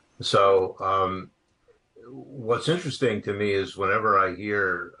 Yeah. So what's interesting to me is whenever I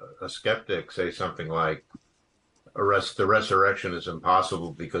hear a skeptic say something like, the resurrection is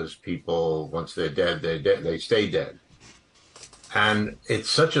impossible because people, once they're dead, they stay dead. And it's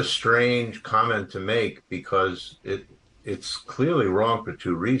such a strange comment to make because it's clearly wrong for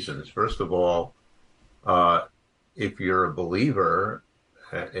 2 reasons. First of all, if you're a believer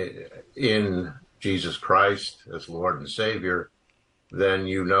in Jesus Christ as Lord and Savior, then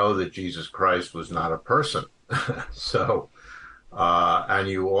you know that Jesus Christ was not a person. So, and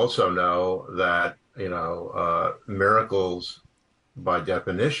you also know that miracles, by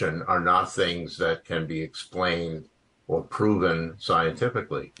definition, are not things that can be explained or proven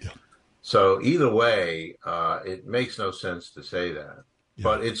scientifically. Yeah. So either way, it makes no sense to say that. Yeah.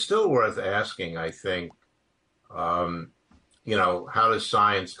 But it's still worth asking, I think, how does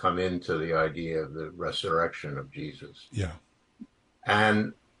science come into the idea of the resurrection of Jesus? Yeah.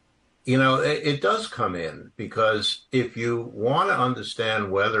 And it does come in because if you want to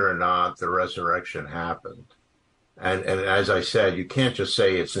understand whether or not the resurrection happened, and as I said, you can't just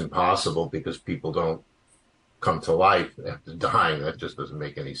say it's impossible because people don't come to life after dying. That just doesn't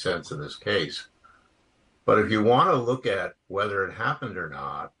make any sense in this case. But if you want to look at whether it happened or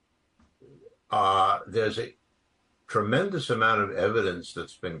not, there's a tremendous amount of evidence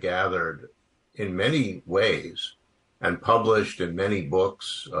that's been gathered in many ways and published in many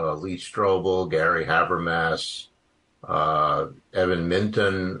books. Lee Strobel, Gary Habermas, Evan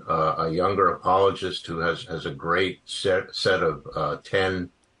Minton, a younger apologist who has a great set of 10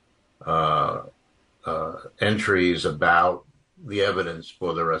 entries about the evidence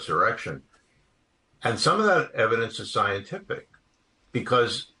for the resurrection. And some of that evidence is scientific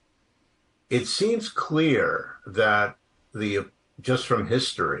because it seems clear that just from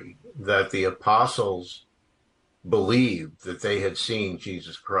history, that the apostles believed that they had seen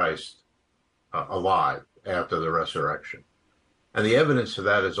Jesus Christ alive after the resurrection. And the evidence for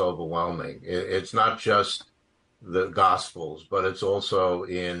that is overwhelming. It's not just the Gospels, but it's also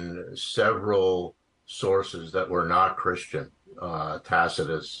in several sources that were not Christian,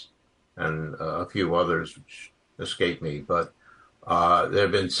 Tacitus and a few others which escape me, but there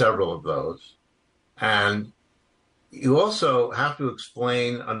have been several of those. And you also have to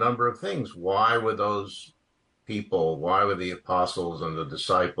explain a number of things. Why were those people, why were the apostles and the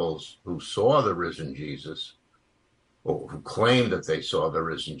disciples who saw the risen Jesus, or who claimed that they saw the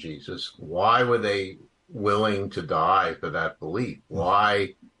risen Jesus, why were they willing to die for that belief?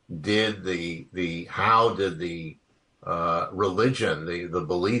 Why did how did the religion, the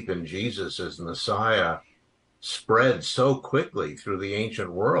belief in Jesus as Messiah, spread so quickly through the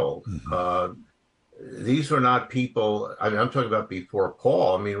ancient world? These were not people, I mean, I'm talking about before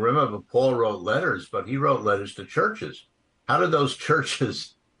Paul. I mean, remember, Paul wrote letters, but he wrote letters to churches. How did those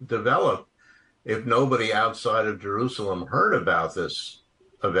churches develop if nobody outside of Jerusalem heard about this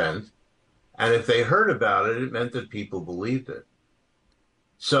event? And if they heard about it, it meant that people believed it.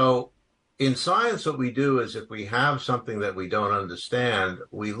 So in science, what we do is if we have something that we don't understand,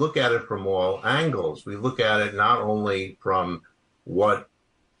 we look at it from all angles. We look at it not only from what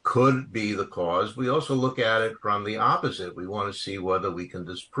could be the cause, we also look at it from the opposite. We want to see whether we can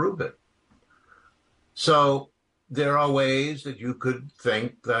disprove it. So there are ways that you could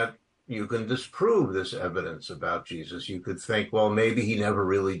think that you can disprove this evidence about Jesus. You could think, well, maybe he never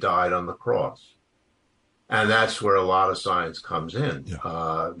really died on the cross. And that's where a lot of science comes in.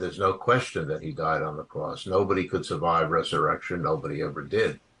 Yeah. There's no question that he died on the cross. Nobody could survive resurrection. Nobody ever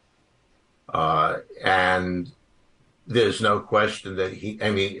did. And there's no question that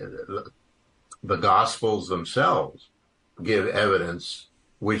the Gospels themselves give evidence,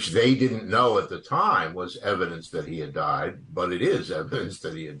 which they didn't know at the time was evidence that he had died, but it is evidence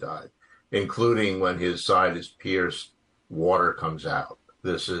that he had died, including when his side is pierced, water comes out.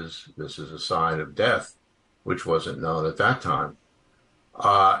 This is a sign of death, which wasn't known at that time.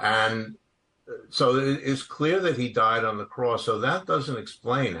 And so it's clear that he died on the cross. So that doesn't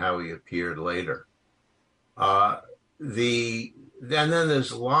explain how he appeared later. And then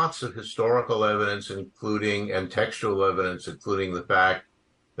there's lots of historical evidence, and textual evidence, including the fact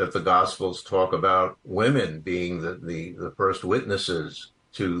that the Gospels talk about women being the first witnesses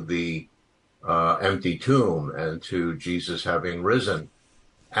to the empty tomb and to Jesus having risen.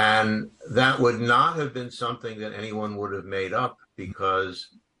 And that would not have been something that anyone would have made up, because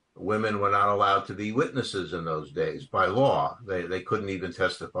women were not allowed to be witnesses in those days by law. They couldn't even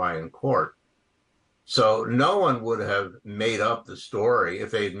testify in court. So no one would have made up the story.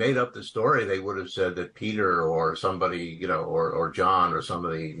 If they had made up the story, they would have said that Peter or somebody, or John or some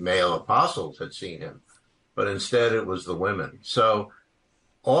of the male apostles had seen him. But instead it was the women. So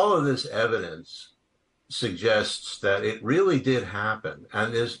all of this evidence suggests that it really did happen.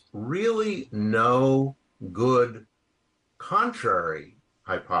 And there's really no good contrary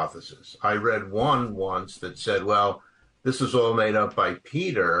hypothesis. I read one once that said, well, this was all made up by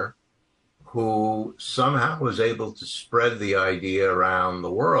Peter, who somehow was able to spread the idea around the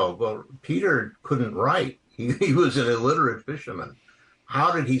world. Well, Peter couldn't write. He was an illiterate fisherman.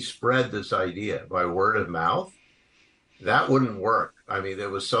 How did he spread this idea? By word of mouth? That wouldn't work. I mean, there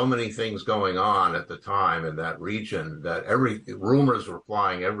was so many things going on at the time in that region that rumors were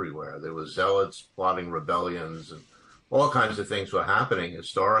flying everywhere. There was zealots plotting rebellions, and all kinds of things were happening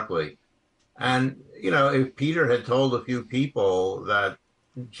historically. And, if Peter had told a few people that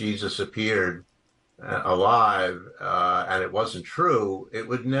Jesus appeared alive and it wasn't true, it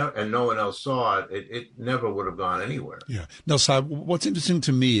would never, and no one else saw it, it never would have gone anywhere. Yeah. Now, Saab, what's interesting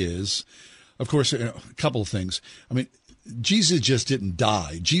to me is, of course, a couple of things. I mean, Jesus just didn't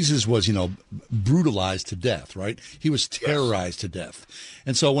die. Jesus was, brutalized to death, right? He was terrorized to death.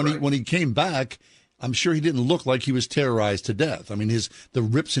 And so when he came back, I'm sure he didn't look like he was terrorized to death. I mean, the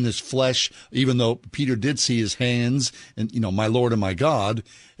rips in his flesh, even though Peter did see his hands and, my Lord and my God,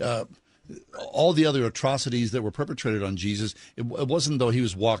 all the other atrocities that were perpetrated on Jesus, it wasn't though he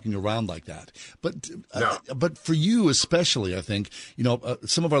was walking around like that. But no. But for you especially, I think,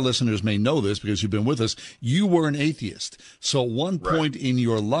 some of our listeners may know this because you've been with us. You were an atheist. So at one point in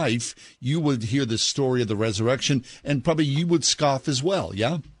your life, you would hear the story of the resurrection, and probably you would scoff as well,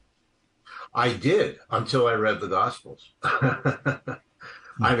 yeah? I did, until I read the Gospels.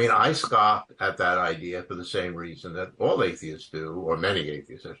 I mean, I scoffed at that idea for the same reason that all atheists do, or many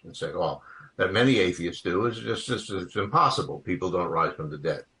atheists, I shouldn't say all, that many atheists do, is just it's impossible. People don't rise from the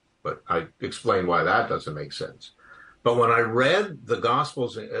dead. But I explain why that doesn't make sense. But when I read the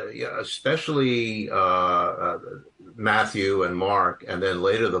Gospels, especially Matthew and Mark, and then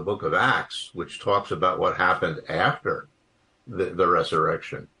later the book of Acts, which talks about what happened after the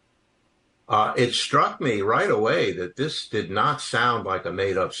resurrection, it struck me right away that this did not sound like a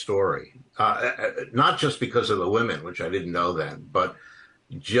made-up story, not just because of the women, which I didn't know then, but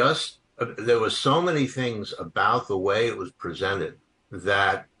just there was so many things about the way it was presented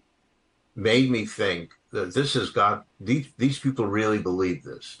that made me think this has got these people really believe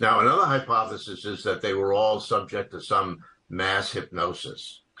this. Now, another hypothesis is that they were all subject to some mass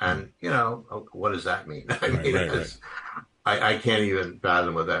hypnosis, and what does that mean? I can't even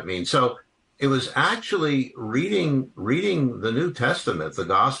fathom what that means. So it was actually reading the New Testament, the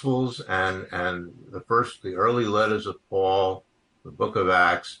Gospels, and the early letters of Paul, the Book of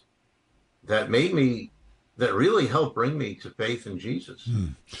Acts, that really helped bring me to faith in Jesus.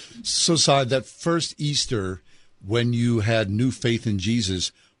 So, Cy, that first Easter when you had new faith in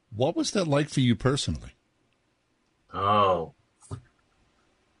Jesus, what was that like for you personally? Oh,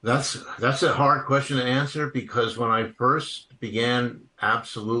 that's a hard question to answer, because when I first began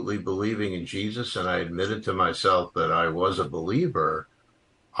absolutely believing in Jesus and I admitted to myself that I was a believer,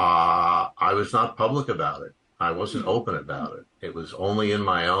 I was not public about it. I wasn't open about it. It was only in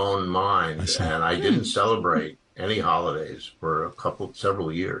my own mind, and I didn't celebrate any holidays for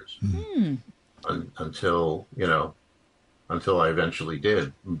several years until I eventually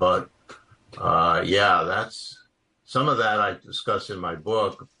did. But that's some of that I discuss in my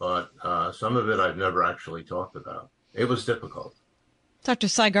book, but some of it I've never actually talked about. It was difficult. Dr.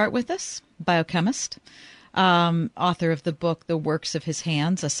 Cy Gart with us, biochemist, author of the book, The Works of His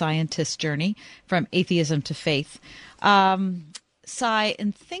Hands, A Scientist's Journey from Atheism to Faith. Cy,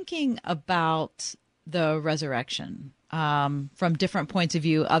 in thinking about the resurrection from different points of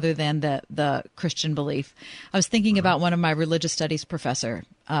view other than the Christian belief, I was thinking about one of my religious studies professors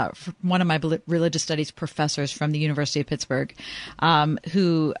from the University of Pittsburgh,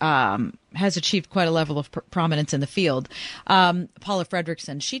 who has achieved quite a level of prominence in the field. Paula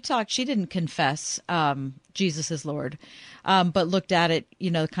Fredrickson, she didn't confess Jesus is Lord, but looked at it,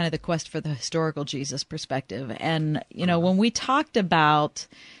 kind of the quest for the historical Jesus perspective. And, when we talked about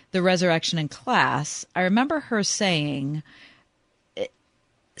the resurrection in class, I remember her saying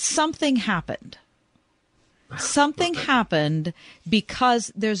something happened. Something happened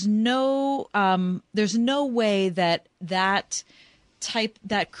because there's no way that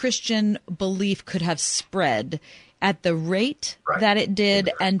Christian belief could have spread at the rate that it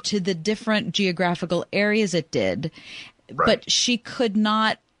did and to the different geographical areas it did. Right. But she could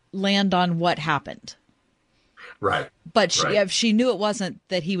not land on what happened. Right. But she knew it wasn't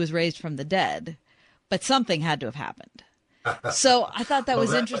that he was raised from the dead, but something had to have happened. So I thought that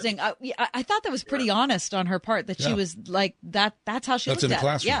was interesting. I thought that was pretty honest on her part, that she was like that. That's how she looked at it. That's in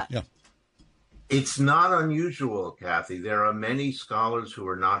the classroom. Yeah. It's not unusual, Kathy. There are many scholars who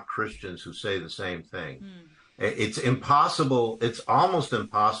are not Christians who say the same thing. It's impossible. It's almost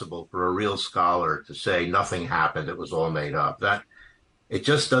impossible for a real scholar to say nothing happened. It was all made up. That it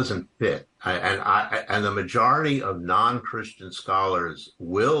just doesn't fit. And the majority of non-Christian scholars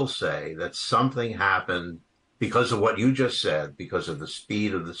will say that something happened because of what you just said, because of the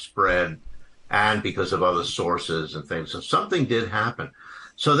speed of the spread and because of other sources and things. So something did happen.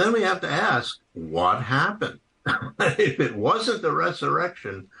 So then we have to ask, what happened? If it wasn't the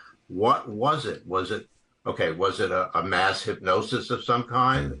resurrection, what was it? Was it a mass hypnosis of some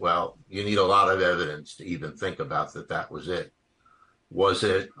kind? Well, you need a lot of evidence to even think about that was it. Was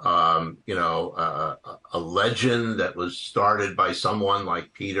it, a legend that was started by someone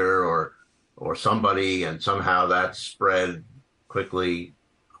like Peter or somebody, and somehow that spread quickly?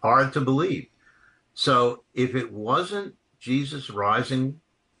 Hard to believe. So if it wasn't Jesus rising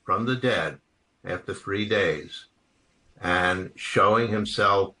from the dead after 3 days and showing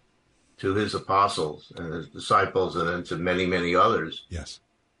himself to his apostles and his disciples and then to many, many others, yes,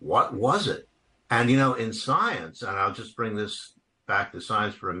 what was it? And, in science, and I'll just bring this back to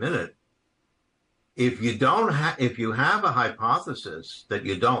science for a minute, if you have a hypothesis that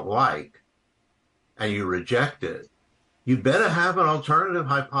you don't like and you reject it, you better have an alternative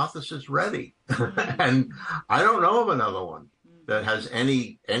hypothesis ready. And I don't know of another one that has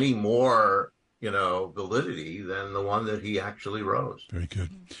any more, validity than the one that he actually rose. Very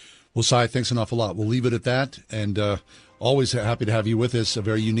good. Well, Cy, thanks an awful lot. We'll leave it at that. And always happy to have you with us. A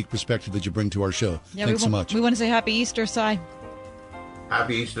very unique perspective that you bring to our show. Yeah, thanks so much. We want to say Happy Easter, Cy.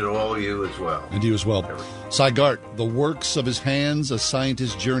 Happy Easter to all of you as well. And you as well. Cy Gart, The Works of His Hands, A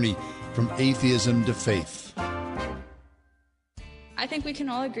Scientist's Journey from Atheism to Faith. I think we can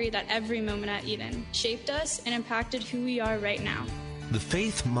all agree that every moment at Eden shaped us and impacted who we are right now. The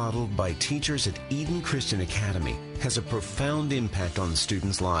faith modeled by teachers at Eden Christian Academy has a profound impact on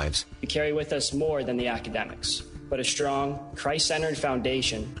students' lives. We carry with us more than the academics, but a strong, Christ-centered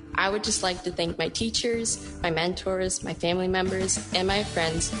foundation. I would just like to thank my teachers, my mentors, my family members, and my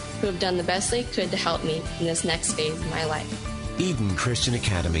friends who have done the best they could to help me in this next phase of my life. Eden Christian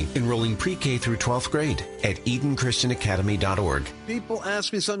Academy, enrolling pre-K through 12th grade at EdenChristianAcademy.org. People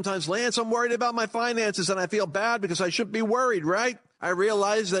ask me sometimes, Lance, I'm worried about my finances and I feel bad because I shouldn't be worried, right? I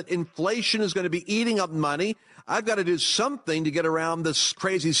realize that inflation is going to be eating up money. I've got to do something to get around this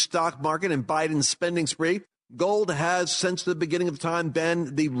crazy stock market and Biden's spending spree. Gold has, since the beginning of time,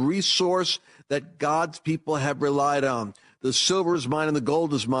 been the resource that God's people have relied on. The silver is mine and the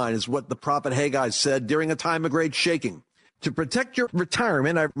gold is mine, is what the prophet Haggai said during a time of great shaking. To protect your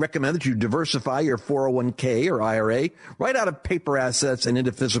retirement, I recommend that you diversify your 401k or IRA right out of paper assets and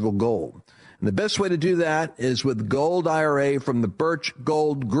into physical gold. And the best way to do that is with Gold IRA from the Birch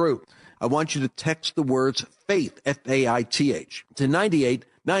Gold Group. I want you to text the words FAITH, F-A-I-T-H, to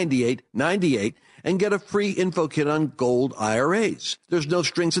 989898 and get a free info kit on gold IRAs. There's no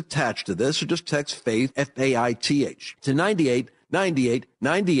strings attached to this, so just text FAITH, F-A-I-T-H, to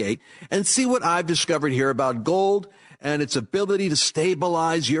 989898 and see what I've discovered here about gold and its ability to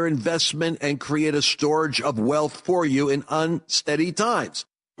stabilize your investment and create a storage of wealth for you in unsteady times.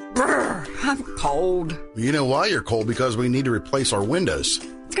 Brr, I'm cold. You know why you're cold? Because we need to replace our windows.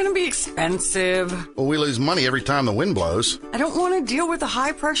 It's going to be expensive. Well, we lose money every time the wind blows. I don't want to deal with a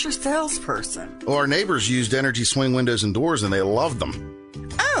high-pressure salesperson. Well, our neighbors used Energy Swing windows and doors, and they loved them.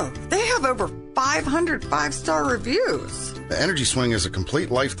 Oh, they have over 500 five-star reviews. The Energy Swing is a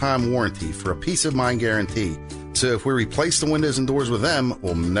complete lifetime warranty for a peace of mind guarantee. So if we replace the windows and doors with them,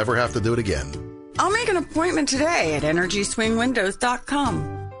 we'll never have to do it again. I'll make an appointment today at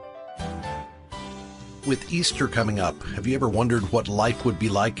EnergySwingWindows.com. With Easter coming up, have you ever wondered what life would be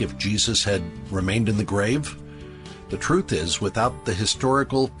like if Jesus had remained in the grave? The truth is, without the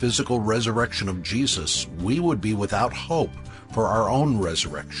historical, physical resurrection of Jesus, we would be without hope for our own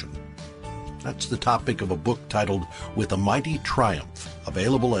resurrection. That's the topic of a book titled With a Mighty Triumph,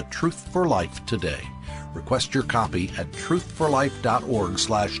 available at Truth for Life today. Request your copy at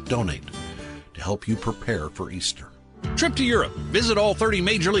truthforlife.org/donate to help you prepare for Easter. Trip to Europe. Visit all 30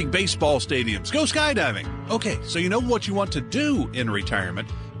 Major League Baseball stadiums. Go skydiving. Okay, so you know what you want to do in retirement,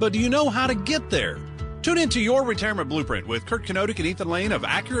 but do you know how to get there? Tune into Your Retirement Blueprint with Kurt Knodik and Ethan Lane of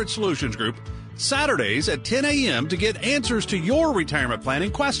Accurate Solutions Group, Saturdays at 10 a.m. to get answers to your retirement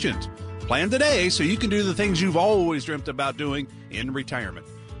planning questions. Plan today so you can do the things you've always dreamt about doing in retirement.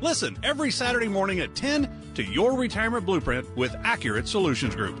 Listen every Saturday morning at 10 to Your Retirement Blueprint with Accurate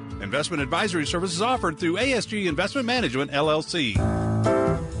Solutions Group. Investment advisory services offered through ASG Investment Management, LLC.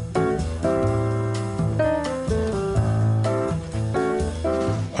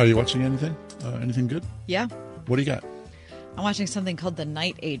 Are you watching anything? Anything good? Yeah. What do you got? I'm watching something called The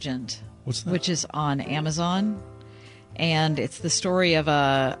Night Agent. What's that? Which is on Amazon. And it's the story of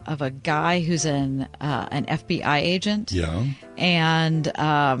a guy who's an FBI agent. Yeah. And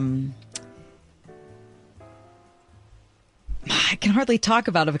I can hardly talk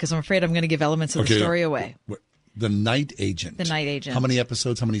about it because I'm afraid I'm going to give elements of the story away. The Night Agent. The Night Agent. How many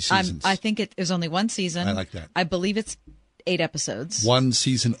episodes? How many seasons? I think it was only one season. I like that. I believe it's 8 episodes. One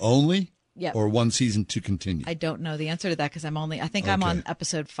season only? Yep. Or one season to continue? I don't know the answer to that because I'm on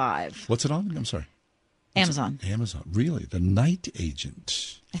episode 5. What's it on? I'm sorry. Amazon. Amazon. Really? The Night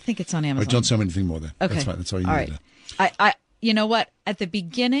Agent. I think it's on Amazon. Right, don't say anything more then. Okay. That's fine. That's all you all need right. I you know what? At the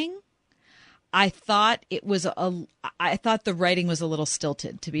beginning, I thought I thought the writing was a little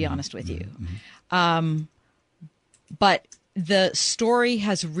stilted, to be honest with you. But the story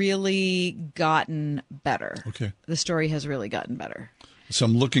has really gotten better. Okay. The story has really gotten better. So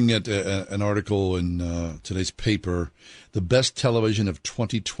I'm looking at an article in today's paper, the best television of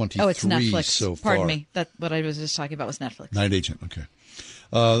 2023 it's Netflix. So far. Pardon me. That what I was just talking about was Netflix. Night Agent. Okay.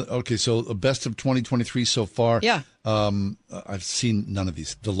 Okay. So the best of 2023 so far. Yeah. I've seen none of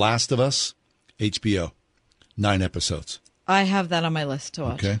these. The Last of Us, HBO, 9 episodes. I have that on my list to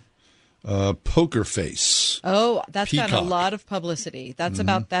watch. Okay. Poker Face. Oh, that's Peacock. got a lot of publicity. That's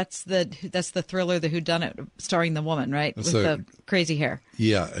that's the thriller, the Whodunit, starring the woman, right? That's with the crazy hair.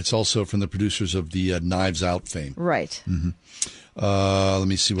 Yeah, it's also from the producers of the Knives Out fame. Right. Mm-hmm. Let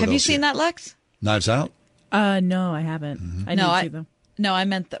me see what else. Have you seen that, Lex? Knives Out? No, I haven't. Mm-hmm. I need to though. No, I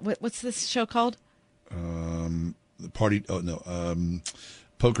meant what's this show called? Poker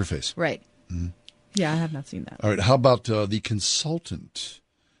Face. Right. Mm-hmm. Yeah, I have not seen that. All right. How about The Consultant?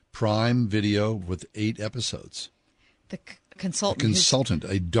 Prime Video with 8 episodes. The Consultant. The Consultant,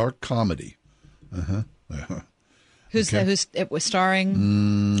 a dark comedy. Who's it was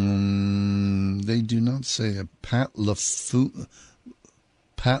starring? They do not say a Pat LaFou.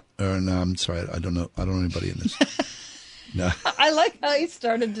 No, I'm sorry. I don't know. I don't know anybody in this. No. I like how he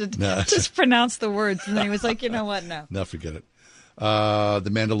started to just pronounce the words, and then he was like, you know what? No. No, forget it. The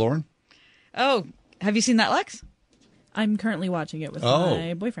Mandalorian. Oh, have you seen that, Lex? I'm currently watching it with Oh.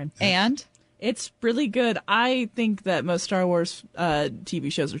 my boyfriend. And? It's really good. I think that most Star Wars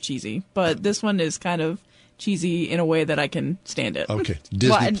TV shows are cheesy, but this one is kind of cheesy in a way that I can stand it. Okay.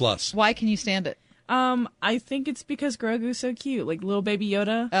 Disney Plus. Why can you stand it? I think it's because Grogu's so cute, like little baby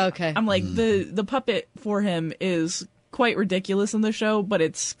Yoda. Okay. I'm like, the puppet for him is quite ridiculous in the show, but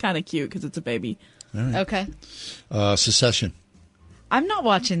it's kind of cute because it's a baby. All right. Okay. Secession. I'm not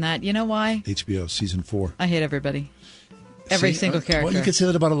watching that. You know why? HBO season 4. I hate everybody. Every single character. Well, you could say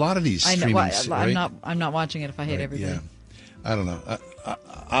that about a lot of these I know. streamings, right? I'm not watching it if I hate everybody. Yeah. I don't know.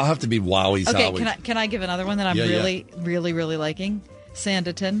 I'll have to be wowie Okay, zowie. can I give another one that I'm really liking?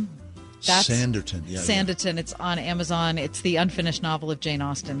 Sanditon. Sanditon. Yeah. Sanditon. It's on Amazon. It's the unfinished novel of Jane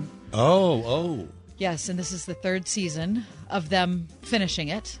Austen. Oh. Yes, and this is the 3rd season of them finishing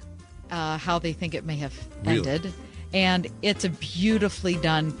it. How they think it may have ended, and it's a beautifully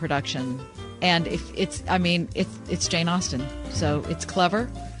done production. And it's Jane Austen, so it's clever.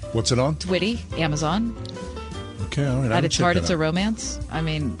 What's it on? It's witty. Amazon. Okay, all right. At its heart, it's a romance. I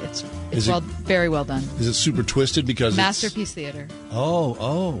mean, it's very well done. Is it super twisted because Masterpiece Theater?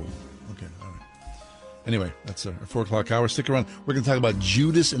 Oh. Okay, all right. Anyway, that's our 4 o'clock hour. Stick around. We're going to talk about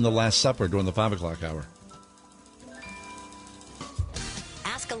Judas and the Last Supper during the 5 o'clock hour.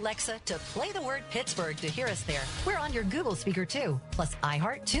 Ask Alexa to play the word Pittsburgh to hear us there. We're on your Google speaker, too. Plus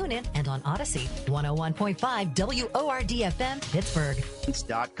iHeart, TuneIn, and on Odyssey. 101.5 WORD-FM, Pittsburgh.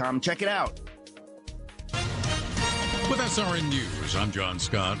 .com. Check it out. With SRN News, I'm John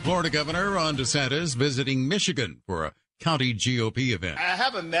Scott. Florida Governor Ron DeSantis visiting Michigan for a county GOP event. I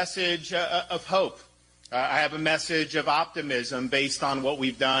have a message of hope. I have a message of optimism based on what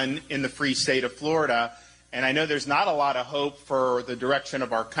we've done in the free state of Florida. And I know there's not a lot of hope for the direction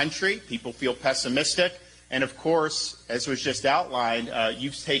of our country. People feel pessimistic. And, of course, as was just outlined,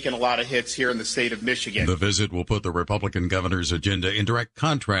 you've taken a lot of hits here in the state of Michigan. The visit will put the Republican governor's agenda in direct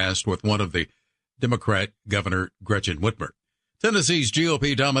contrast with one of the Democrat Governor Gretchen Whitmer. Tennessee's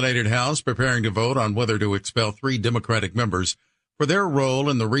GOP-dominated House preparing to vote on whether to expel 3 Democratic members for their role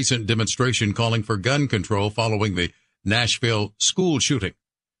in the recent demonstration calling for gun control following the Nashville school shooting.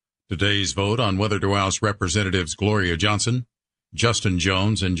 Today's vote on whether to oust Representatives Gloria Johnson, Justin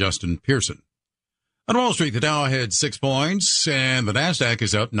Jones, and Justin Pearson. On Wall Street, the Dow had 6 points, and the Nasdaq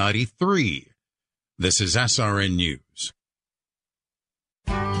is up 93. This is SRN News.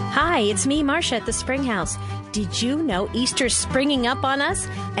 Hi, it's me, Marcia, at the Spring House. Did you know Easter's springing up on us?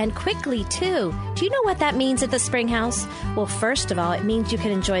 And quickly, too. Do you know what that means at the Spring House? Well, first of all, it means you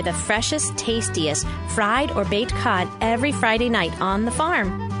can enjoy the freshest, tastiest fried or baked cod every Friday night on the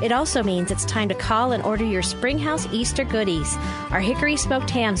farm. It also means it's time to call and order your Spring House Easter goodies. Our hickory smoked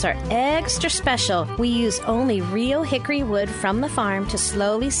hams are extra special. We use only real hickory wood from the farm to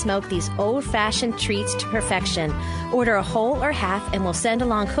slowly smoke these old-fashioned treats to perfection. Order a whole or half, and we'll send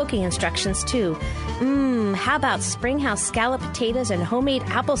along cooking instructions, too. How about Springhouse scallop potatoes and homemade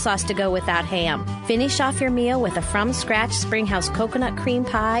applesauce to go with that ham? Finish off your meal with a from-scratch Springhouse coconut cream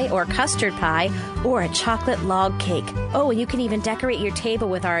pie or custard pie or a chocolate log cake. Oh, and you can even decorate your table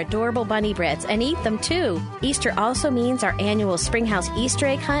with our adorable bunny breads and eat them, too. Easter also means our annual Springhouse Easter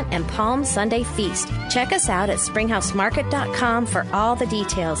egg hunt and Palm Sunday feast. Check us out at SpringhouseMarket.com for all the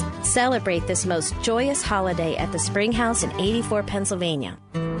details. Celebrate this most joyous holiday at the Springhouse in 84, Pennsylvania.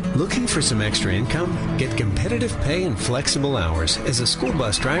 Looking for some extra income? Get competitive pay and flexible hours as a school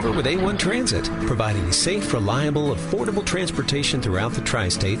bus driver with A1 Transit, providing safe, reliable, affordable transportation throughout the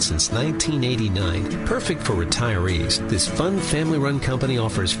tri-state since 1989. Perfect for retirees, this fun family-run company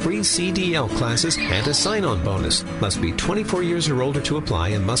offers free CDL classes and a sign-on bonus. Must be 24 years or older to apply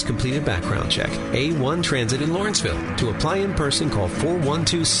and must complete a background check. A1 Transit in Lawrenceville. To apply in person, call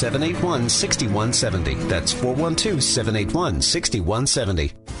 412-781-6170. That's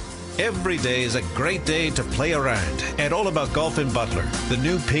 412-781-6170. Every day is a great day to play around at All About Golf in Butler. The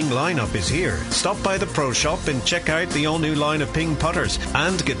new Ping lineup is here. Stop by the Pro Shop and check out the all-new line of Ping putters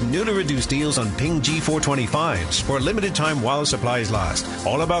and get newly reduced deals on Ping G425s for a limited time while supplies last.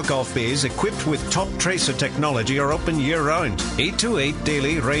 All About Golf bays equipped with top tracer technology are open year-round. 8 to 8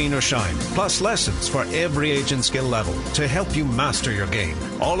 daily, rain or shine. Plus lessons for every age and skill level to help you master your game.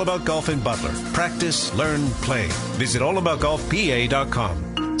 All About Golf in Butler. Practice, learn, play. Visit allaboutgolfpa.com.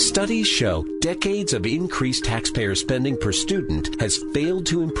 Studies show decades of increased taxpayer spending per student has failed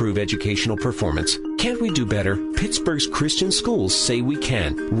to improve educational performance. Can't we do better? Pittsburgh's Christian schools say we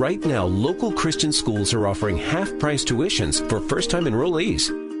can. Right now, local Christian schools are offering half-price tuitions for first-time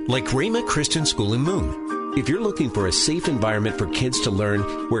enrollees, like Rhema Christian School in Moon. If you're looking for a safe environment for kids to learn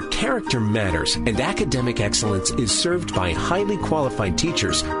where character matters and academic excellence is served by highly qualified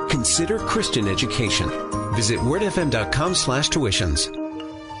teachers, consider Christian education. Visit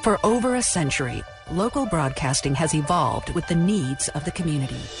wordfm.com/tuitions. For over a century, local broadcasting has evolved with the needs of the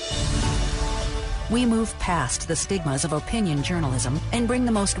community. We move past the stigmas of opinion journalism and bring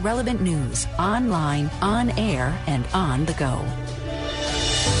the most relevant news online, on air, and on the go.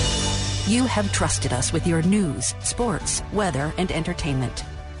 You have trusted us with your news, sports, weather, and entertainment.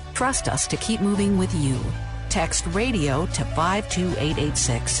 Trust us to keep moving with you. Text radio to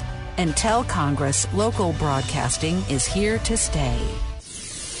 52886 and tell Congress local broadcasting is here to stay.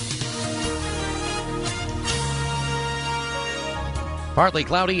 Partly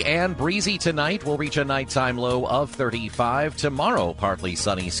cloudy and breezy tonight. We'll reach a nighttime low of 35. Tomorrow, partly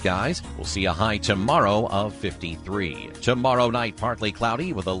sunny skies. We'll see a high tomorrow of 53. Tomorrow night, partly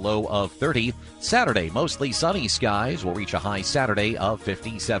cloudy with a low of 30. Saturday, mostly sunny skies. We'll reach a high Saturday of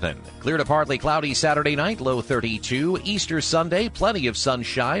 57. Clear to partly cloudy Saturday night, low 32. Easter Sunday, plenty of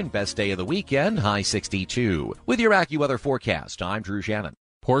sunshine. Best day of the weekend, high 62. With your AccuWeather forecast, I'm Drew Shannon.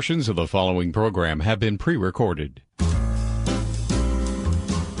 Portions of the following program have been pre-recorded.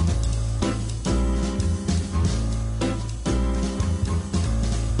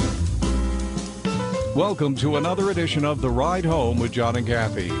 Welcome to another edition of The Ride Home with John and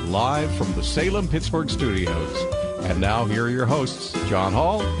Kathy, live from the Salem-Pittsburgh studios. And now here are your hosts, John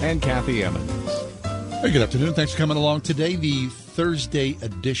Hall and Kathy Emmons. Hey, good afternoon. Thanks for coming along today. The Thursday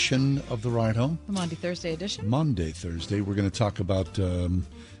edition of The Ride Home. The Monday, Thursday edition. Monday, Thursday. We're going to talk about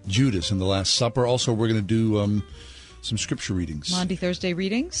Judas and the Last Supper. Also, we're going to do some scripture readings. Monday, Thursday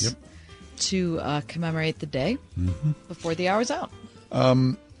readings. Yep. To commemorate the day before the hour's out.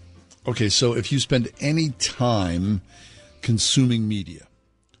 Okay, so if you spend any time consuming media,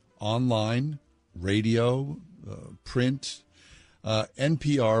 online, radio, print,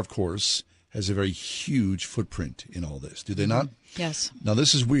 NPR, of course, has a very huge footprint in all this. Do they not? Yes. Now,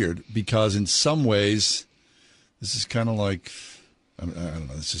 this is weird because in some ways, this is kind of like, I don't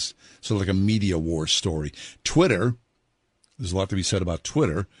know, this is sort of like a media war story. Twitter, there's a lot to be said about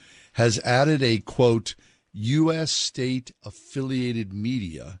Twitter, has added a, quote, U.S. state-affiliated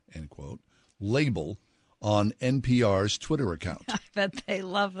media, end quote, label on NPR's Twitter account. I bet they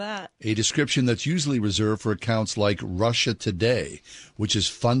love that. A description that's usually reserved for accounts like Russia Today, which is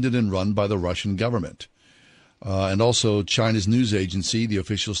funded and run by the Russian government. And also China's news agency, the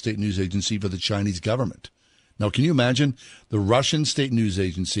official state news agency for the Chinese government. Now, can you imagine the Russian state news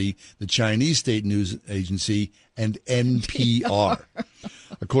agency, the Chinese state news agency, and NPR?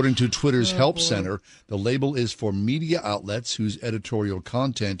 According to Twitter's Help Center, the label is for media outlets whose editorial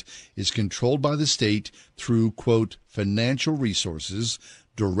content is controlled by the state through, quote, financial resources,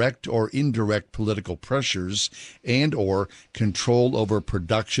 direct or indirect political pressures, and or control over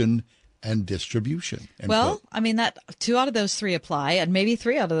production and distribution. Well, quote. I mean, that 2 out of those 3 apply, and maybe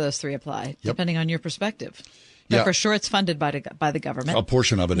 3 out of those 3 apply, depending on your perspective. But Yeah. for sure, it's funded by the government. A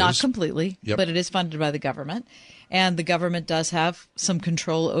portion of it Not is. completely, Yep. but it is funded by the government. And the government does have some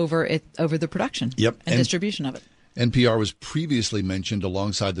control over it, over the production and distribution of it. NPR was previously mentioned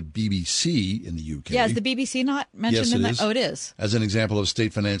alongside the BBC in the UK. Yeah, is the BBC not mentioned Yes, in it that? is. Oh, it is. As an example of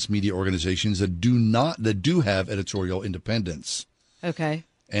state-financed media organizations that do have editorial independence. Okay.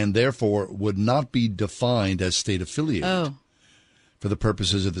 And therefore would not be defined as state-affiliated for the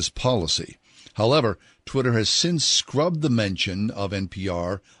purposes of this policy. However, Twitter has since scrubbed the mention of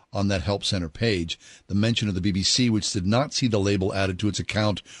NPR on that Help Center page. The mention of the BBC, which did not see the label added to its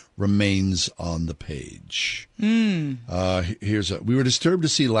account, remains on the page. We were disturbed to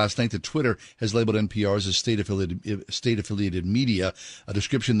see last night that Twitter has labeled NPR as a state-affiliated media, a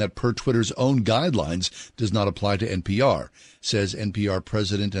description that, per Twitter's own guidelines, does not apply to NPR, says NPR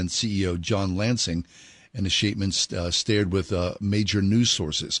President and CEO John Lansing. And the statement stared with major news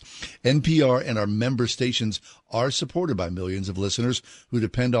sources. NPR and our member stations are supported by millions of listeners who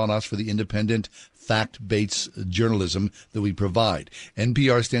depend on us for the independent, fact-based journalism that we provide.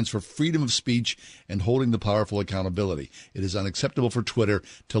 NPR stands for freedom of speech and holding the powerful accountability. It is unacceptable for Twitter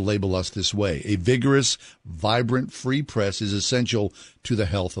to label us this way. A vigorous, vibrant, free press is essential to the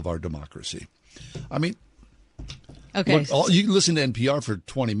health of our democracy. I mean, okay. Look, you listen to NPR for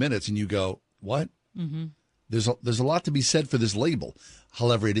 20 minutes and you go, what? Mm-hmm. There's a lot to be said for this label.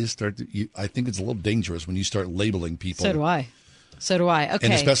 However, I think it's a little dangerous when you start labeling people. So do I. Okay.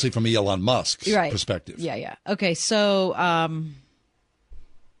 And especially from Elon Musk's perspective. Yeah. Okay, so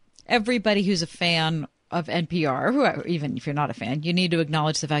everybody who's a fan of NPR, or even if you're not a fan, you need to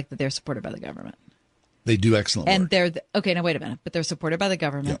acknowledge the fact that they're supported by the government. They do excellent work. And they're now wait a minute, but they're supported by the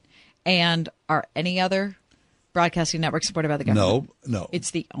government. Yeah. And are any other broadcasting network supported by the government? No.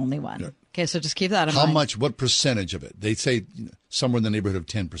 It's the only one. Yeah. Okay, so just keep that in mind. What percentage of it? They say somewhere in the neighborhood of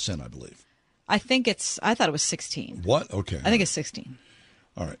 10%, I believe. I thought it was 16. What? Okay. I think it's 16.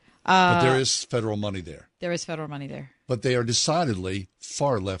 All right. But there is federal money there. There is federal money there. But they are decidedly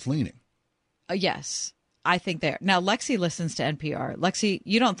far left-leaning. Yes, I think they are. Now, Lexi listens to NPR. Lexi,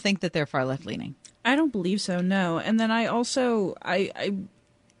 you don't think that they're far left-leaning? I don't believe so, no. And then I also, I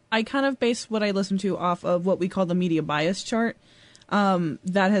kind of base what I listen to off of what we call the media bias chart that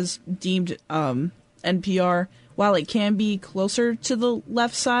has deemed NPR, while it can be closer to the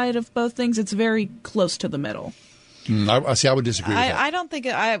left side of both things, it's very close to the middle. I see. I would disagree with that. I don't think.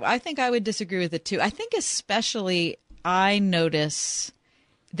 I think I would disagree with it too. I think especially I notice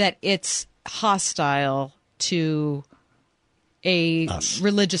that it's hostile to a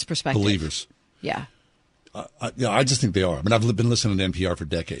religious perspective. Believers. Yeah. I just think they are. I mean, I've been listening to NPR for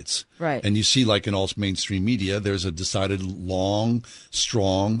decades. Right. And you see, like in all mainstream media, there's a decided long,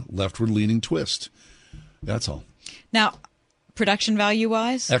 strong, leftward-leaning twist. That's all. Now, production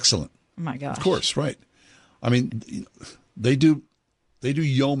value-wise? Excellent. Oh, my gosh. Of course, right. I mean, they do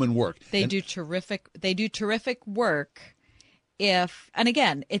yeoman work. They do terrific work. And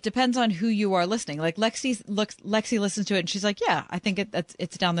again, it depends on who you are listening. Like Lexi listens to it and she's like, yeah, I think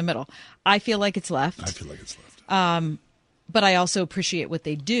it's down the middle. I feel like it's left. I feel like it's left. But I also appreciate what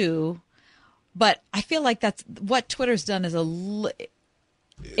they do. But I feel like that's what Twitter's done is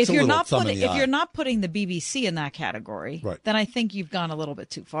if you're not putting the BBC in that category, right, then I think you've gone a little bit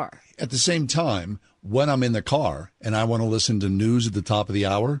too far. At the same time, when I'm in the car and I want to listen to news at the top of the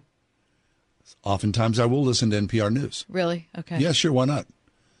hour, oftentimes I will listen to NPR News. Really? Okay. Yeah, sure. Why not?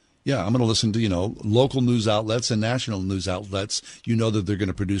 Yeah, I'm going to listen to, local news outlets and national news outlets. You know that they're going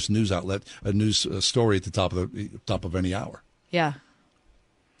to produce a news story at the top of any hour. Yeah.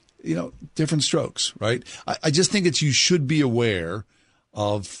 Different strokes, right? I just think you should be aware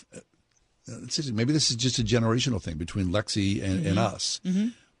of, maybe this is just a generational thing between Lexi and us. Mm-hmm.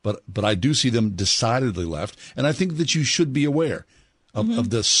 But I do see them decidedly left. And I think that you should be aware of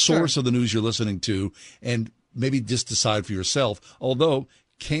the source of the news you're listening to, and maybe just decide for yourself. Although,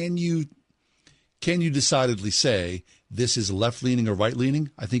 can you decidedly say this is left-leaning or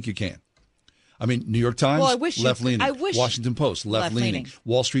right-leaning? I think you can. I mean, New York Times, left-leaning. Washington Post, left-leaning.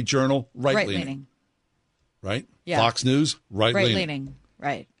 Wall Street Journal, right-leaning. Right? Yeah. Fox News, right-leaning. Right-leaning,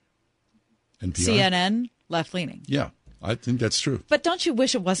 right. NPR? CNN, left-leaning. Yeah. I think that's true. But don't you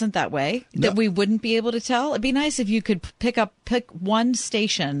wish it wasn't that way? No. That we wouldn't be able to tell? It'd be nice if you could pick one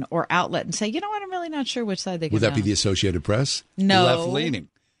station or outlet and say, you know what, I'm really not sure which side they go. Would that be the Associated Press? No. Left-leaning.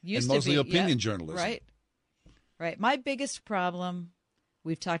 Used and mostly to be, opinion journalism. Right. Right. My biggest problem,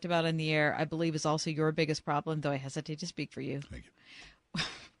 we've talked about in the air, I believe is also your biggest problem, though I hesitate to speak for you. Thank you.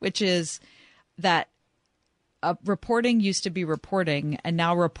 Which is that reporting used to be reporting, and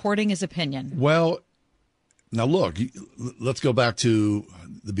now reporting is opinion. Well, now, look, let's go back to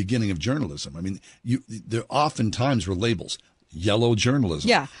the beginning of journalism. I mean, there oftentimes were labels. Yellow journalism.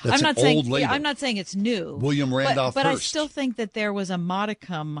 Yeah, that's I'm not saying it's new. William Randolph but Hearst. I still think that there was a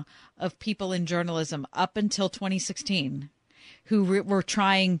modicum of people in journalism up until 2016 who were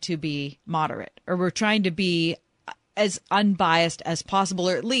trying to be moderate, or were trying to be as unbiased as possible,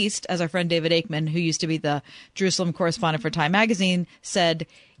 or at least, as our friend David Aikman, who used to be the Jerusalem correspondent for Time Magazine, said,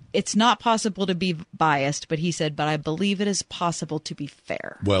 it's not possible to be biased, but he said, but I believe it is possible to be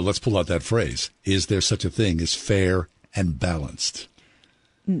fair. Well, let's pull out that phrase. Is there such a thing as fair and balanced?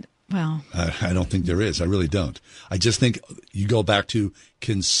 Well, I don't think there is. I really don't. I just think you go back to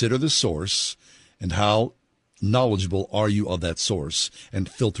consider the source and how knowledgeable are you of that source, and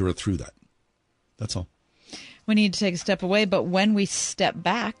filter it through that. That's all. We need to take a step away, but when we step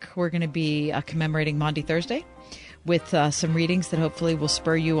back, we're going to be commemorating Maundy Thursday with some readings that hopefully will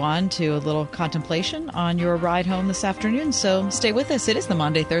spur you on to a little contemplation on your ride home this afternoon. So stay with us. It is the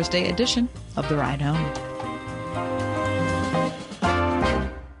Maundy Thursday edition of The Ride Home.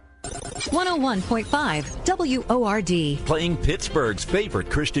 101.5 WORD. Playing Pittsburgh's favorite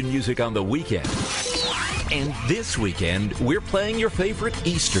Christian music on the weekend. And this weekend, we're playing your favorite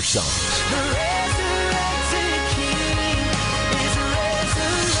Easter songs.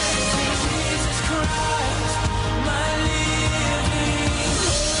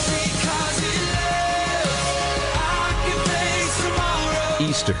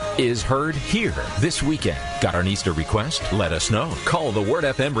 Easter is heard here this weekend Got an Easter request? Let us know. Call the Word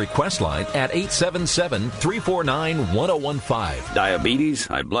FM request line at 877-349-1015. Diabetes,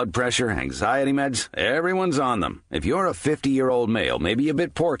 high blood pressure, anxiety meds, everyone's on them. If you're a 50-year-old male, maybe a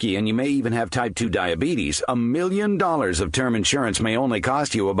bit porky, and you may even have type 2 diabetes, $1 million of term insurance may only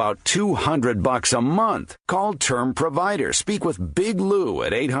cost you about $200 a month. Call Term Provider. Speak with Big Lou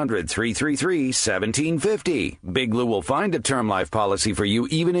at 800-333-1750. Big Lou will find a term life policy for you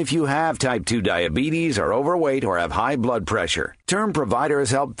even if you have type 2 diabetes, are overweight, or have high blood pressure. Term Provider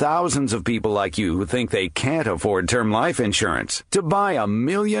has helped thousands of people like you who think they can't afford term life insurance. To buy $1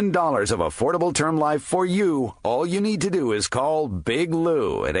 million of affordable term life for you, all you need to do is call Big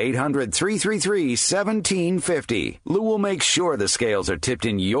Lou at 800-333-1750. Lou will make sure the scales are tipped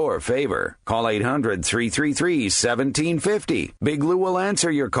in your favor. Call 800-333-1750. Big Lou will answer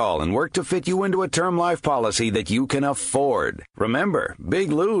your call and work to fit you into a term life policy that you can afford. Remember,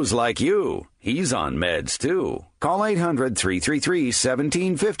 Big Lou's like you. He's on meds, too. Call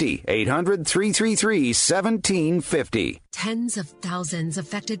 800-333-1750. 800-333-1750. Tens of thousands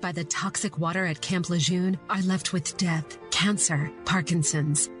affected by the toxic water at Camp Lejeune are left with death, cancer,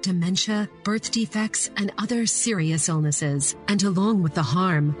 Parkinson's, dementia, birth defects, and other serious illnesses. And along with the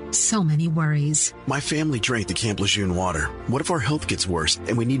harm, so many worries. My family drank the Camp Lejeune water. What if our health gets worse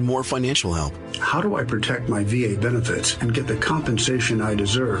and we need more financial help? How do I protect my VA benefits and get the compensation I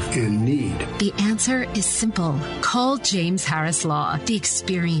deserve and need? The answer is simple. Call James Harris Law, the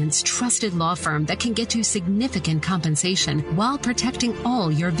experienced, trusted law firm that can get you significant compensation while protecting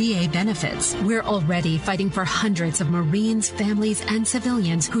all your VA benefits. We're already fighting for hundreds of Marines, families, and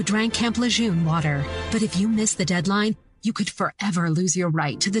civilians who drank Camp Lejeune water. But if you miss the deadline, you could forever lose your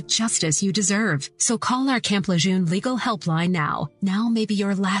right to the justice you deserve. So call our Camp Lejeune legal helpline now. Now may be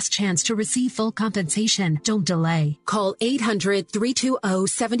your last chance to receive full compensation. Don't delay. Call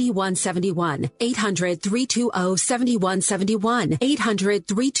 800-320-7171. 800-320-7171.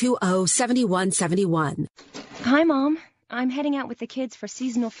 800-320-7171. Hi, Mom. I'm heading out with the kids for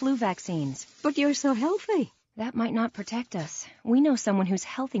seasonal flu vaccines. But you're so healthy. That might not protect us. We know someone whose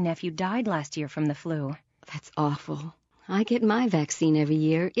healthy nephew died last year from the flu. That's awful. I get my vaccine every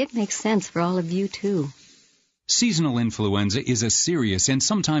year. It makes sense for all of you, too. Seasonal influenza is a serious and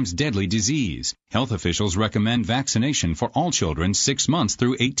sometimes deadly disease. Health officials recommend vaccination for all children 6 months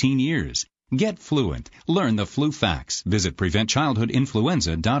through 18 years. Get Fluent. Learn the flu facts. Visit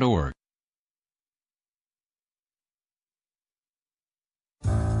PreventChildhoodInfluenza.org.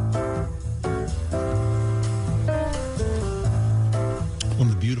 One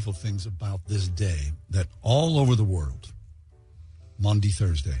of the beautiful things about this day that all over the world, Maundy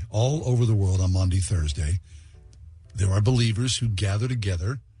Thursday, all over the world on Maundy Thursday, there are believers who gather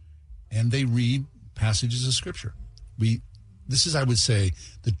together and they read passages of Scripture. This is, I would say,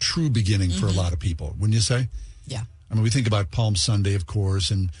 the true beginning for a lot of people, wouldn't you say? Yeah. I mean, we think about Palm Sunday, of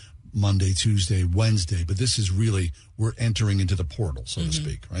course, and Monday, Tuesday, Wednesday, but this is really, we're entering into the portal, so to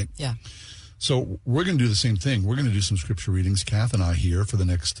speak, right? Yeah. So we're going to do the same thing. We're going to do some Scripture readings, Kath and I, here for the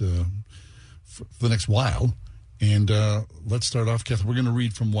next for the next while. And let's start off, Kath. We're going to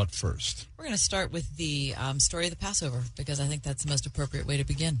read from what first? We're going to start with the story of the Passover, because I think that's the most appropriate way to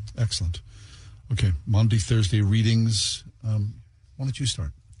begin. Excellent. Okay, Maundy Thursday readings. Why don't you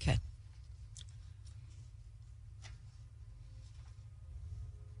start? Okay.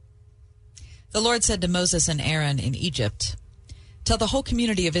 The Lord said to Moses and Aaron in Egypt, "Tell the whole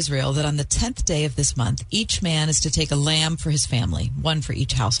community of Israel that on the 10th day of this month, each man is to take a lamb for his family, one for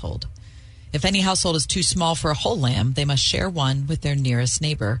each household. If any household is too small for a whole lamb, they must share one with their nearest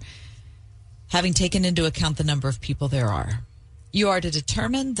neighbor, having taken into account the number of people there are. You are to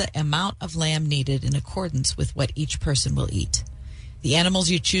determine the amount of lamb needed in accordance with what each person will eat. The animals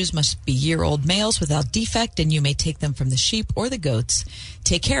you choose must be year-old males without defect, and you may take them from the sheep or the goats.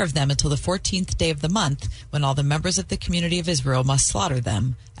 Take care of them until the 14th day of the month, when all the members of the community of Israel must slaughter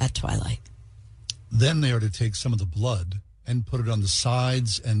them at twilight." Then they are to take some of the blood and put it on the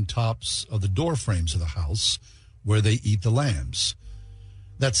sides and tops of the door frames of the house where they eat the lambs.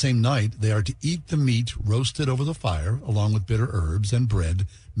 That same night, they are to eat the meat roasted over the fire, along with bitter herbs and bread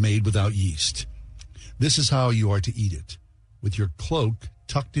made without yeast. This is how you are to eat it: with your cloak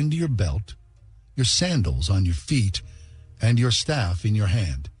tucked into your belt, your sandals on your feet, and your staff in your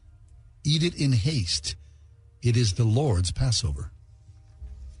hand. Eat it in haste. It is the Lord's Passover.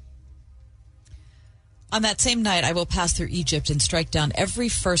 On that same night, I will pass through Egypt and strike down every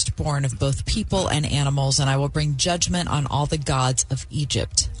firstborn of both people and animals, and I will bring judgment on all the gods of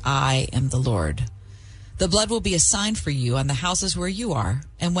Egypt. I am the Lord. The blood will be a sign for you on the houses where you are,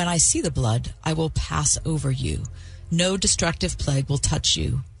 and when I see the blood, I will pass over you. No destructive plague will touch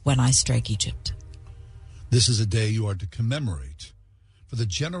you when I strike Egypt. This is a day you are to commemorate. For the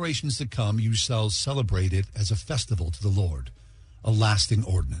generations to come, you shall celebrate it as a festival to the Lord, a lasting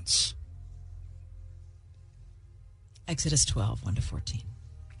ordinance. Exodus 12, 1-14.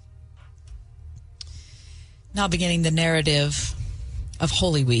 Now beginning the narrative of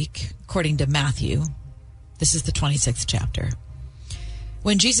Holy Week, according to Matthew. This is the 26th chapter.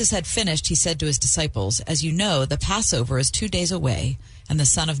 When Jesus had finished, he said to his disciples, "As you know, the Passover is 2 days away, and the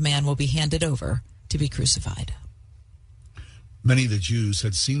Son of Man will be handed over to be crucified." Many of the Jews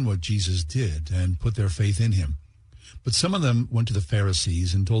had seen what Jesus did and put their faith in him. But some of them went to the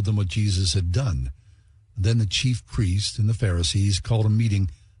Pharisees and told them what Jesus had done. Then the chief priests and the Pharisees called a meeting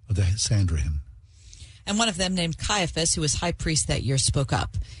of the Sanhedrin. And one of them, named Caiaphas, who was high priest that year, spoke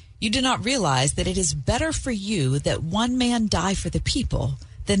up. "You do not realize that it is better for you that one man die for the people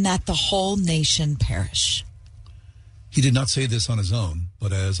than that the whole nation perish." He did not say this on his own,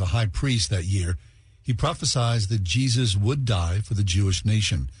 but as a high priest that year, he prophesied that Jesus would die for the Jewish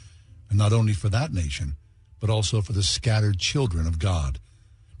nation, and not only for that nation, but also for the scattered children of God,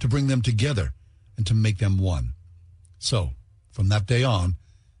 to bring them together and to make them one. So, from that day on,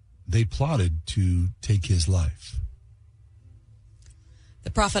 they plotted to take his life. The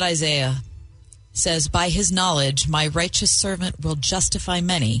prophet Isaiah says, "By his knowledge my righteous servant will justify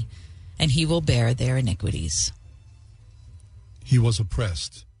many, and he will bear their iniquities." He was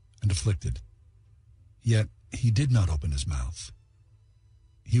oppressed and afflicted, yet he did not open his mouth.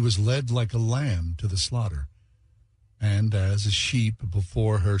 He was led like a lamb to the slaughter, and as a sheep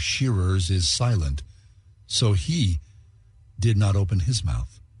before her shearers is silent, so he did not open his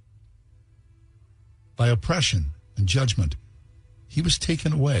mouth. By oppression and judgment he was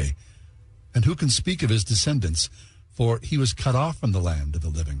taken away, and who can speak of his descendants? For he was cut off from the land of the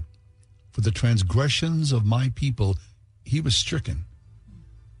living. For the transgressions of my people he was stricken.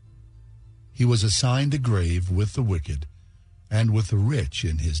 He was assigned a grave with the wicked, and with the rich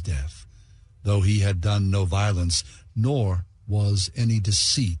in his death, though he had done no violence, nor was any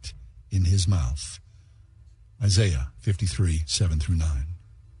deceit in his mouth. Isaiah 53, 7-9.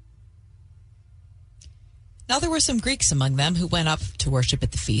 Now there were some Greeks among them who went up to worship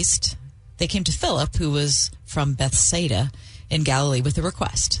at the feast. They came to Philip, who was from Bethsaida in Galilee, with a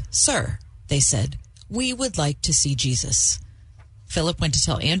request. "Sir," they said, "we would like to see Jesus." Philip went to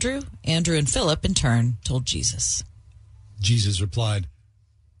tell Andrew. Andrew and Philip, in turn, told Jesus. Jesus replied,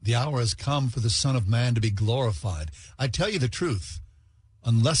 "The hour has come for the Son of Man to be glorified. I tell you the truth,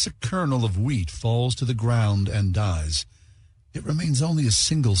 unless a kernel of wheat falls to the ground and dies, it remains only a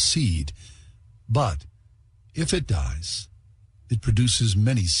single seed. But if it dies, it produces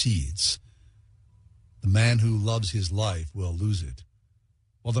many seeds. The man who loves his life will lose it,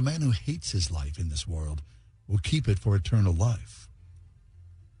 while the man who hates his life in this world will keep it for eternal life.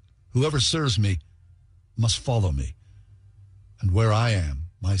 Whoever serves me must follow me, and where I am,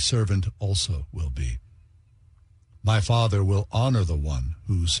 my servant also will be. My Father will honor the one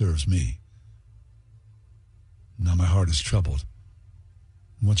who serves me. Now my heart is troubled.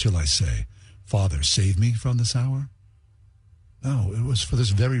 What shall I say? Father, save me from this hour? No, it was for this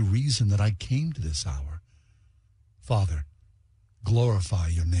very reason that I came to this hour. Father, glorify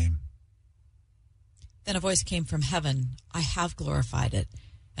your name." Then a voice came from heaven, "I have glorified it,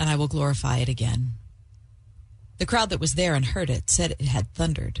 and I will glorify it again." The crowd that was there and heard it said it had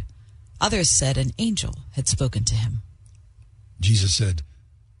thundered. Others said an angel had spoken to him. Jesus said,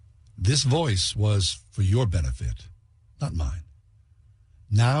 "This voice was for your benefit, not mine.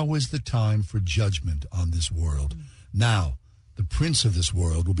 Now is the time for judgment on this world. Now the prince of this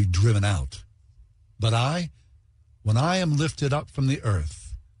world will be driven out. But I, when I am lifted up from the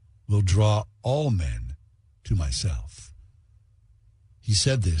earth, will draw all men to myself." He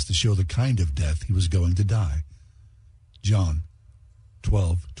said this to show the kind of death he was going to die. John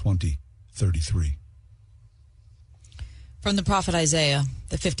 12:20-33. From the prophet Isaiah,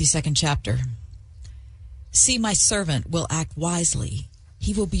 the 52nd chapter. "See, my servant will act wisely.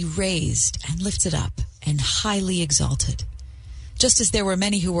 He will be raised and lifted up and highly exalted. Just as there were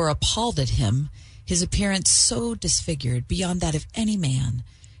many who were appalled at him, his appearance so disfigured beyond that of any man,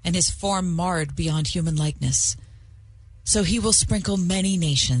 and his form marred beyond human likeness. So he will sprinkle many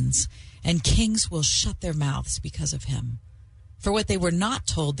nations, and kings will shut their mouths because of him. For what they were not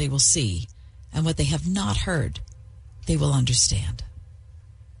told they will see, and what they have not heard they will understand."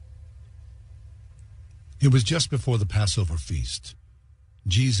 It was just before the Passover feast.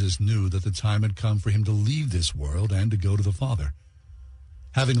 Jesus knew that the time had come for him to leave this world and to go to the Father.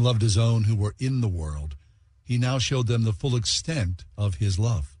 Having loved his own who were in the world, he now showed them the full extent of his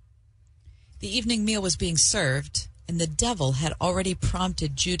love. The evening meal was being served, and the devil had already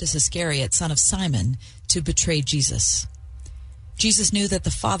prompted Judas Iscariot, son of Simon, to betray Jesus. Jesus knew that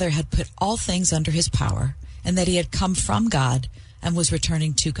the Father had put all things under his power, and that he had come from God and was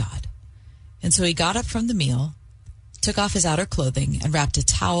returning to God. And so he got up from the meal, took off his outer clothing, and wrapped a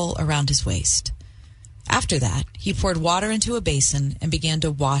towel around his waist. After that, he poured water into a basin and began to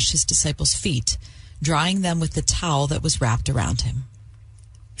wash his disciples' feet, drying them with the towel that was wrapped around him.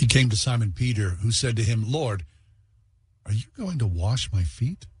 He came to Simon Peter, who said to him, "Lord, are you going to wash my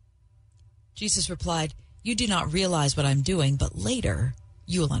feet?" Jesus replied, "You do not realize what I'm doing, but later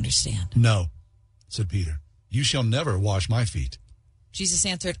you will understand." "No," said Peter, "you shall never wash my feet." Jesus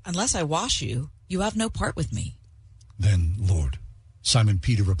answered, "Unless I wash you, you have no part with me." "Then, Lord," Simon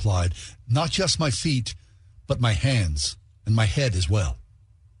Peter replied, "not just my feet, but my hands and my head as well."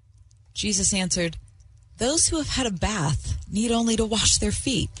 Jesus answered, "Those who have had a bath need only to wash their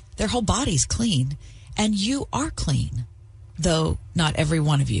feet. Their whole body's clean, and you are clean, though not every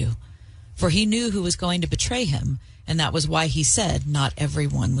one of you." For he knew who was going to betray him, and that was why he said not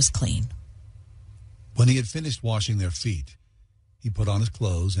everyone was clean. When he had finished washing their feet, he put on his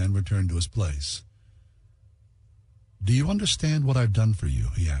clothes and returned to his place. "Do you understand what I've done for you?"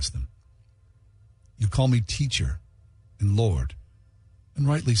 he asked them. "You call me teacher and Lord, and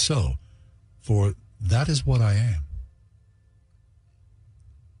rightly so, for that is what I am.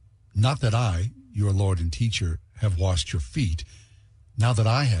 Not that I, your Lord and teacher, have washed your feet. Now that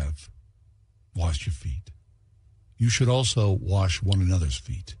I have washed your feet, you should also wash one another's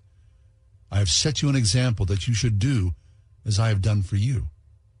feet. I have set you an example that you should do as I have done for you."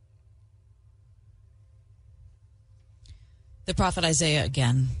 The prophet Isaiah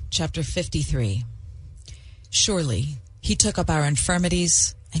again, chapter 53. "Surely he took up our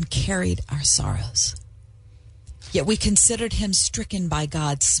infirmities and carried our sorrows. Yet we considered him stricken by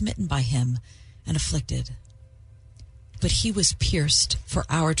God, smitten by him, and afflicted. But he was pierced for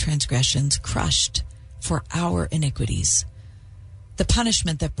our transgressions, crushed for our iniquities. The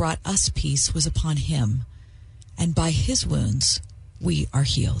punishment that brought us peace was upon him, and by his wounds we are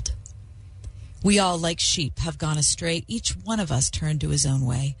healed. We all, like sheep, have gone astray. Each one of us turned to his own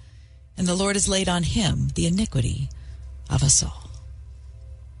way, and the Lord has laid on him the iniquity of us all."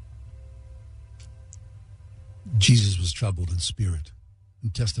 Jesus was troubled in spirit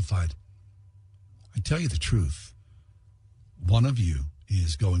and testified, "I tell you the truth, one of you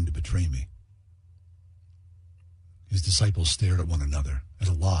is going to betray me." His disciples stared at one another, at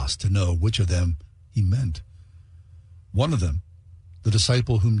a loss to know which of them he meant. One of them, the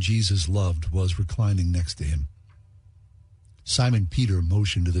disciple whom Jesus loved, was reclining next to him. Simon Peter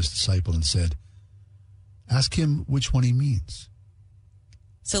motioned to this disciple and said, "Ask him which one he means."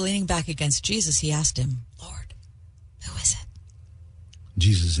 So leaning back against Jesus, he asked him, "Lord, who is it?"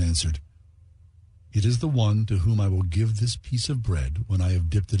 Jesus answered, "It is the one to whom I will give this piece of bread when I have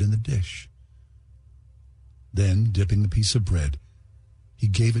dipped it in the dish." Then, dipping the piece of bread, he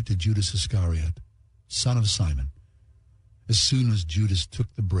gave it to Judas Iscariot, son of Simon. As soon as Judas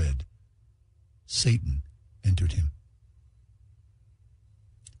took the bread, Satan entered him.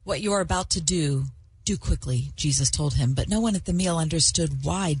 "What you are about to do quickly," Jesus told him, but no one at the meal understood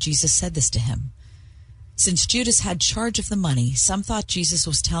why Jesus said this to him. Since Judas had charge of the money, some thought Jesus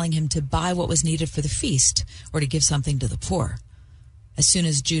was telling him to buy what was needed for the feast or to give something to the poor. As soon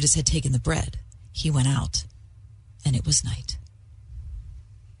as Judas had taken the bread, he went out, and it was night.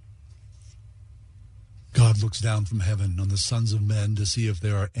 God looks down from heaven on the sons of men to see if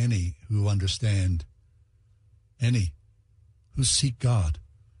there are any who understand, any who seek God.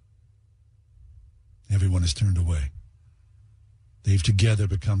 Everyone has turned away. They've together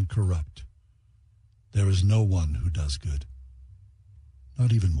become corrupt. There is no one who does good,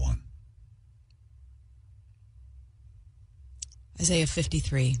 not even one. Isaiah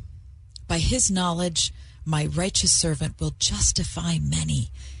 53. "By his knowledge, my righteous servant will justify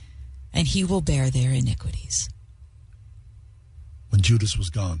many, and he will bear their iniquities." When Judas was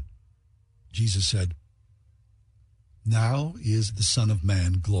gone, Jesus said, "Now is the Son of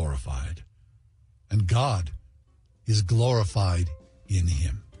Man glorified, and God is glorified in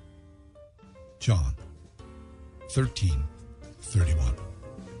him." John 13:31.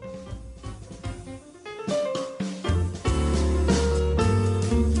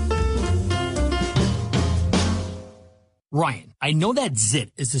 Ryan, I know that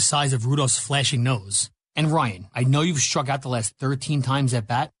zit is the size of Rudolph's flashing nose. And Ryan, I know you've struck out the last 13 times at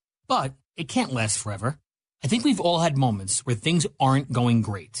bat, but it can't last forever. I think we've all had moments where things aren't going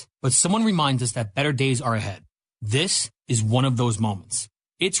great, but someone reminds us that better days are ahead. This is one of those moments.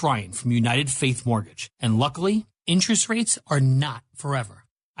 It's Ryan from United Faith Mortgage, and luckily, interest rates are not forever.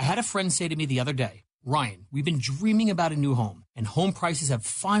 I had a friend say to me the other day, Ryan, we've been dreaming about a new home, and home prices have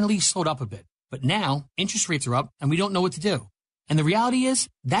finally slowed up a bit. But now, interest rates are up, and we don't know what to do. And the reality is,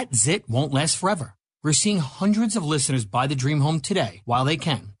 that zit won't last forever. We're seeing hundreds of listeners buy the dream home today while they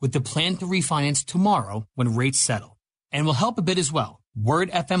can, with the plan to refinance tomorrow when rates settle. And will help a bit as well. Word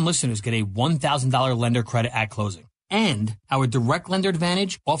FM listeners get a $1,000 lender credit at closing. And our direct lender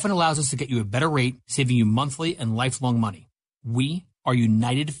advantage often allows us to get you a better rate, saving you monthly and lifelong money. We are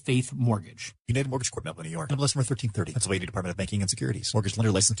United Faith Mortgage. United Mortgage Corp, Melville, New York. NMLS number 1330. Pennsylvania Department of Banking and Securities. Mortgage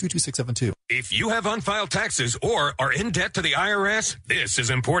lender license 22672. If you have unfiled taxes or are in debt to the IRS, this is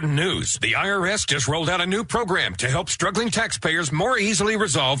important news. The IRS just rolled out a new program to help struggling taxpayers more easily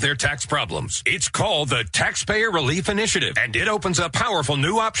resolve their tax problems. It's called the Taxpayer Relief Initiative, and it opens up powerful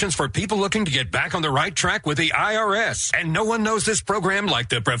new options for people looking to get back on the right track with the IRS. And no one knows this program like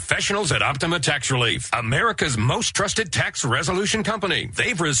the professionals at Optima Tax Relief, America's most trusted tax resolution company.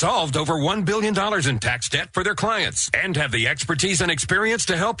 They've resolved over $1 billion in tax debt for their clients and have the expertise and experience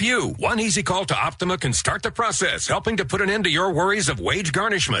to help you. One easy call to Optima can start the process, helping to put an end to your worries of wage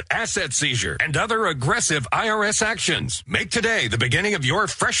garnishment, asset seizure, and other aggressive IRS actions. Make today the beginning of your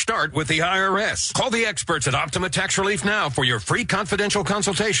fresh start with the IRS. Call the experts at Optima Tax Relief now for your free confidential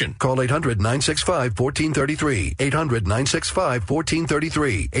consultation. Call 800-965-1433.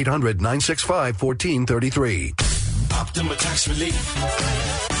 800-965-1433. 800-965-1433. Optima Tax Relief.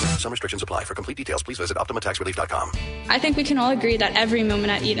 Some restrictions apply. For complete details, please visit OptimaTaxRelief.com. I think we can all agree that every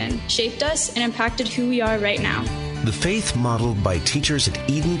moment at Eden shaped us and impacted who we are right now. The faith modeled by teachers at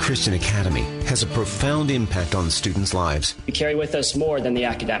Eden Christian Academy has a profound impact on students' lives. We carry with us more than the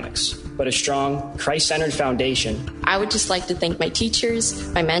academics, but a strong, Christ-centered foundation. I would just like to thank my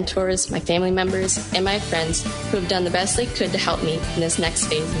teachers, my mentors, my family members, and my friends who have done the best they could to help me in this next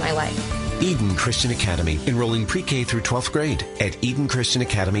phase of my life. Eden Christian Academy, enrolling pre-K through 12th grade at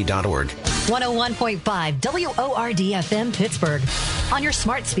EdenChristianAcademy.org. 101.5 WORD-FM Pittsburgh. On your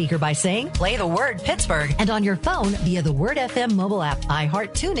smart speaker by saying, play the word Pittsburgh. And on your phone via the Word FM mobile app, iHeart,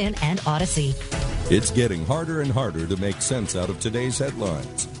 TuneIn, and Odyssey. It's getting harder and harder to make sense out of today's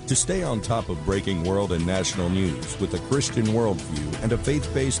headlines. To stay on top of breaking world and national news with a Christian worldview and a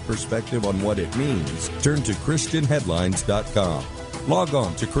faith-based perspective on what it means, turn to ChristianHeadlines.com. Log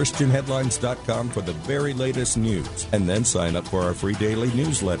on to ChristianHeadlines.com for the very latest news, and then sign up for our free daily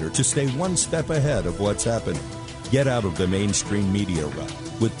newsletter to stay one step ahead of what's happening. Get out of the mainstream media rut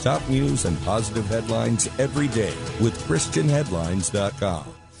with top news and positive headlines every day with ChristianHeadlines.com.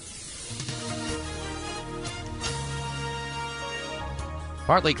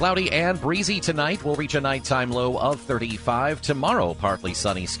 Partly cloudy and breezy tonight. We'll reach a nighttime low of 35. Tomorrow, partly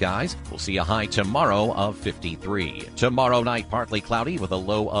sunny skies. We'll see a high tomorrow of 53. Tomorrow night, partly cloudy with a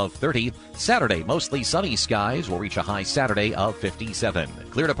low of 30. Saturday, mostly sunny skies. We'll reach a high Saturday of 57.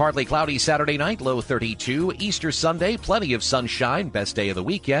 Clear to partly cloudy Saturday night, low 32. Easter Sunday, plenty of sunshine. Best day of the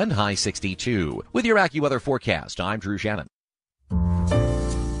weekend, high 62. With your AccuWeather forecast, I'm Drew Shannon.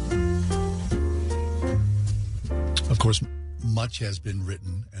 Of course, much has been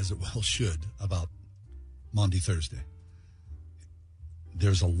written, as it well should, about Maundy Thursday.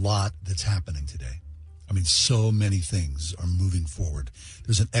 There's a lot that's happening today. I mean, so many things are moving forward.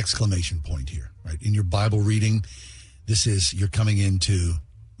 There's an exclamation point here, right? In your Bible reading, you're coming into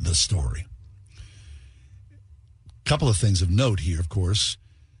the story. A couple of things of note here, of course.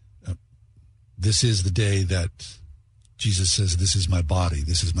 This is the day that Jesus says, this is my body,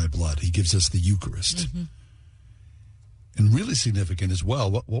 this is my blood. He gives us the Eucharist. Mm-hmm. And really significant as well,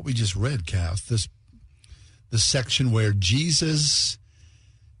 what we just read, Kath, this section where Jesus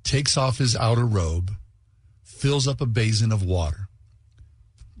takes off his outer robe, fills up a basin of water,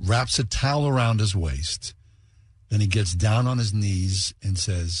 wraps a towel around his waist, then he gets down on his knees and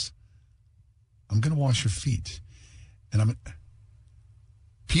says, I'm going to wash your feet. And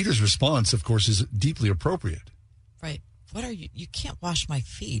Peter's response, of course, is deeply appropriate. Right. What are you? You can't wash my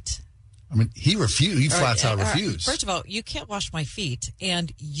feet. I mean, he refused. He flats out refused. First of all, you can't wash my feet,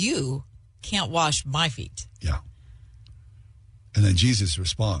 and you can't wash my feet. Yeah. And then Jesus'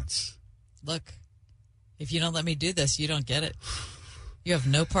 response. Look, if you don't let me do this, you don't get it. You have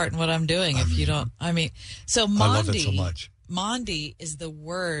no part in what I'm doing if you don't. So Maundy, I love it so much. Maundy is the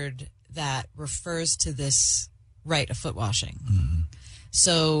word that refers to this rite of foot washing. Mm-hmm.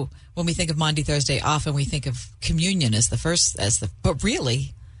 So when we think of Maundy Thursday, often we think of communion but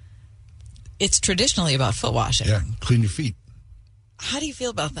really, it's traditionally about foot washing. Yeah, clean your feet. How do you feel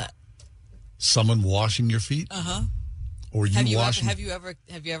about that? Someone washing your feet? Uh-huh. Or you washing? Have you ever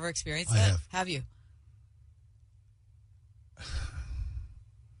experienced that? Have you?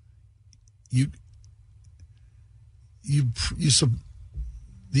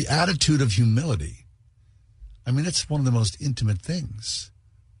 The attitude of humility I mean, it's one of the most intimate things.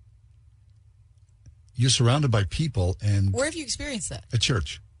 You're surrounded by people, and where have you experienced that? At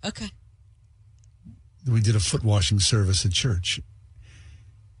church. Okay. We did a foot washing service at church.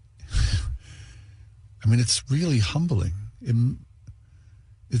 I mean, it's really humbling.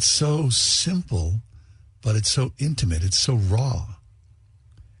 It's so simple, but it's so intimate. It's so raw.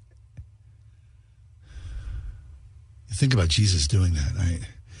 You think about Jesus doing that.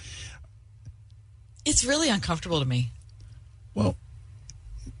 It's really uncomfortable to me. Well,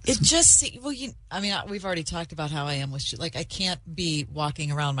 it just, we've already talked about how I am with shoes. Like, I can't be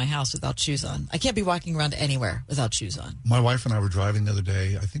walking around my house without shoes on. I can't be walking around anywhere without shoes on. My wife and I were driving the other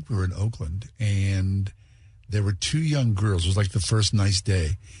day. I think we were in Oakland, and there were two young girls. It was like the first nice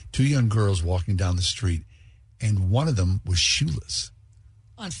day. Two young girls walking down the street, and one of them was shoeless.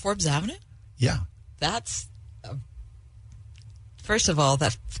 On Forbes Avenue? Yeah. That's, first of all,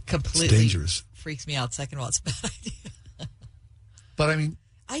 that completely it's dangerous. Freaks me out. Second of all, it's a bad idea. But I mean,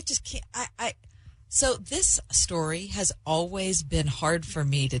 I just can't. So this story has always been hard for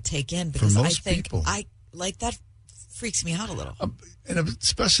me to take in because I think people. That freaks me out a little. And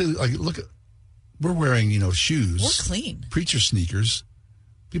especially look at, we're wearing, shoes. We're clean. Preacher sneakers.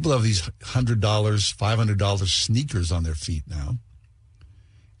 People have these $100, $500 sneakers on their feet now.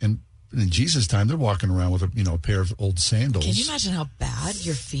 And in Jesus' time, they're walking around with a pair of old sandals. Can you imagine how bad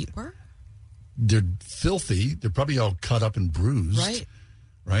your feet were? They're filthy. They're probably all cut up and bruised.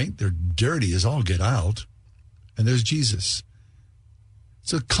 Right? They're dirty as all get out. And there's Jesus.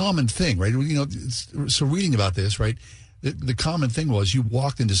 It's a common thing, right? So reading about this, right? The common thing was you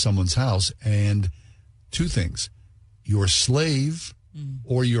walked into someone's house and two things. Your slave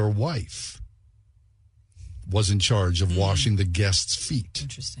or your wife was in charge of washing the guest's feet.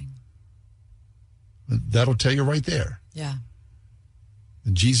 Interesting. That'll tell you right there. Yeah.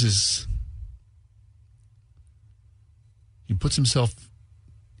 And Jesus, he puts himself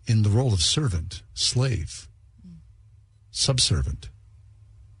in the role of servant, slave, subservient.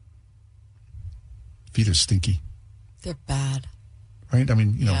 Feet are stinky. They're bad. Right? I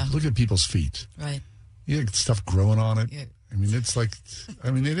mean, look at people's feet. Right. You get stuff growing on it. Yeah. I mean,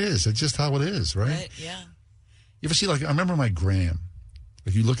 it is. It's just how it is, right? Right, yeah. You ever see, I remember my gram.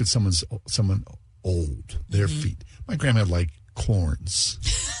 If you look at someone old, their feet. My gram had, corns.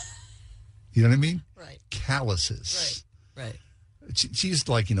 You know what I mean? Right. Calluses. Right. She used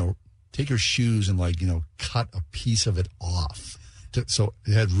to, take her shoes and, cut a piece of it off so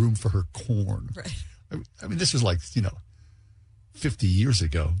it had room for her corn. Right. I mean, this was 50 years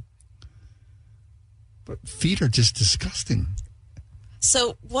ago. But feet are just disgusting.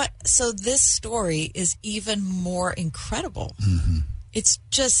 So this story is even more incredible. Mm-hmm. It's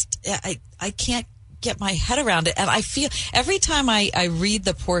just, I can't get my head around it. And I feel every time I read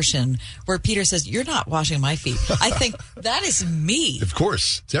the portion where Peter says, "You're not washing my feet," I think that is me. Of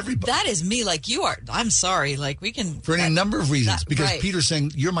course. It's everybody. That is me. You are. I'm sorry. We can. For any number of reasons. Because right. Peter's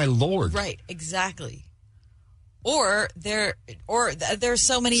saying, "You're my Lord." Right. Exactly. Or there are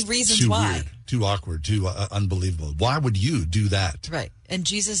so many reasons too why. Weird, too awkward, too unbelievable. Why would you do that? Right. And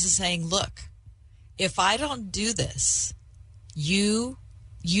Jesus is saying, look, if I don't do this, you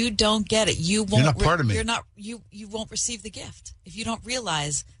don't get it. You won't. You're not part of me. You're not. You won't receive the gift if you don't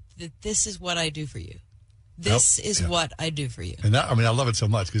realize that this is what I do for you. This is what I do for you. And that, I love it so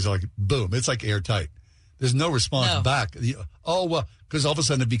much because boom, it's airtight. There's no response back. Oh, well, because all of a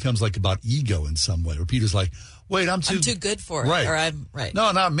sudden it becomes about ego in some way. Where Peter's wait, I'm too good for it. Right. Or I'm right.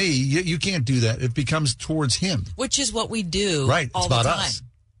 No, not me. You can't do that. It becomes towards him. Which is what we do all the time. Us.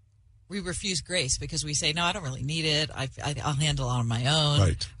 We refuse grace because we say, no, I don't really need it. I'll handle it on my own.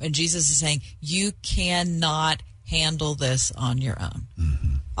 Right. And Jesus is saying, you cannot handle this on your own.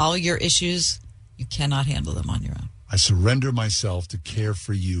 Mm-hmm. All your issues, you cannot handle them on your own. I surrender myself to care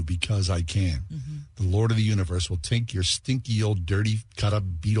for you because I can. Mm-hmm. The Lord of the universe will take your stinky old dirty cut up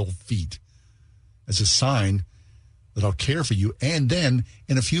beetle feet as a sign that I'll care for you. And then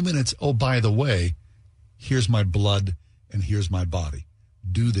in a few minutes, oh, by the way, here's my blood and here's my body.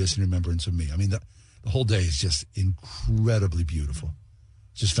 Do this in remembrance of me. The whole day is just incredibly beautiful.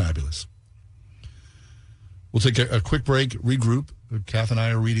 It's just fabulous. We'll take a quick break, regroup. Kath and I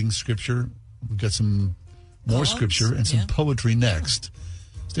are reading scripture. We've got some more scripture and some poetry next.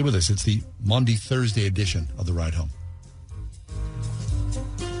 Stay with us. It's the Monday, Thursday edition of The Ride Home.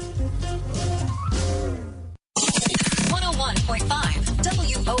 101.5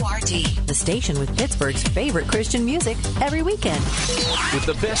 WORD, the station with Pittsburgh's favorite Christian music every weekend. With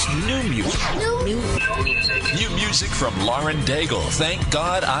the best new music. New music from Lauren Daigle. Thank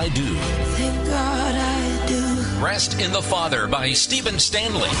God I Do. Thank God I do. Rest in the Father by Stephen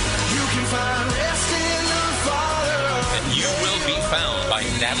Stanley. You can find rest in the Father. You Will Be Found by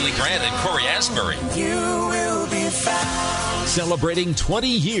Natalie Grant and Corey Asbury. You will be found. Celebrating 20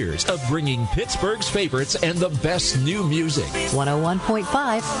 years of bringing Pittsburgh's favorites and the best new music.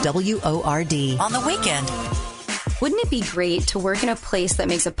 101.5 WORD. On the weekend. Wouldn't it be great to work in a place that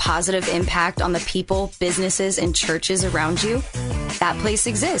makes a positive impact on the people, businesses, and churches around you? That place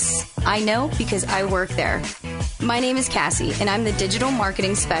exists. I know because I work there. My name is Cassie, and I'm the digital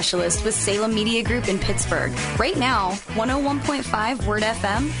marketing specialist with Salem Media Group in Pittsburgh. Right now, 101.5 Word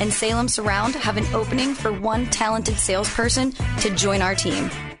FM and Salem Surround have an opening for one talented salesperson to join our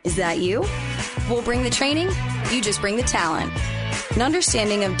team. Is that you? We'll bring the training. You just bring the talent. An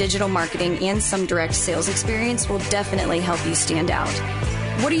understanding of digital marketing and some direct sales experience will definitely help you stand out.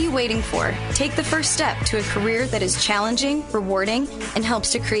 What are you waiting for? Take the first step to a career that is challenging, rewarding, and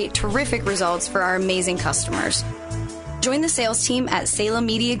helps to create terrific results for our amazing customers. Join the sales team at Salem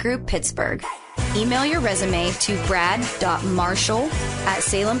Media Group Pittsburgh. Email your resume to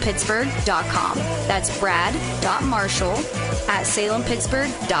brad.marshall@salempittsburgh.com. That's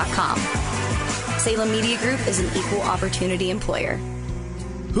brad.marshall@salempittsburgh.com. Salem Media Group is an equal opportunity employer.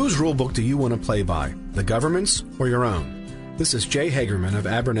 Whose rulebook do you want to play by, the government's or your own? This is Jay Hagerman of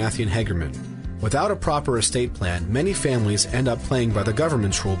Abernathy & Hagerman. Without a proper estate plan, many families end up playing by the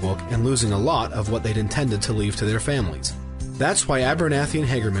government's rulebook and losing a lot of what they'd intended to leave to their families. That's why Abernathy &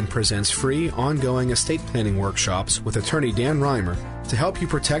 Hagerman presents free, ongoing estate planning workshops with attorney Dan Reimer to help you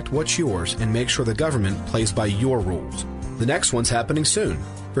protect what's yours and make sure the government plays by your rules. The next one's happening soon.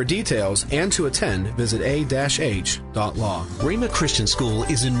 For details and to attend, visit a-h.law. Rhema Christian School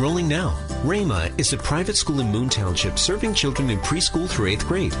is enrolling now. Rhema is a private school in Moon Township serving children in preschool through 8th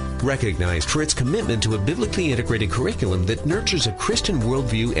grade. Recognized for its commitment to a biblically integrated curriculum that nurtures a Christian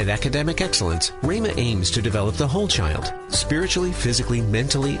worldview and academic excellence, Rhema aims to develop the whole child, spiritually, physically,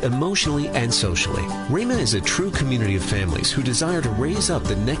 mentally, emotionally, and socially. Rhema is a true community of families who desire to raise up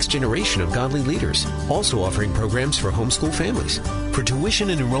the next generation of godly leaders, also offering programs for homeschool families. For tuition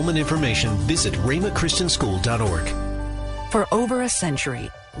and enrollment information, visit rhemachristianschool.org. For over a century,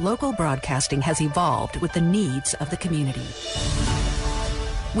 local broadcasting has evolved with the needs of the community.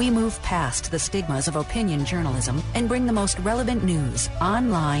 We move past the stigmas of opinion journalism and bring the most relevant news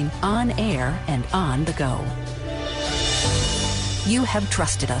online, on air, and on the go. You have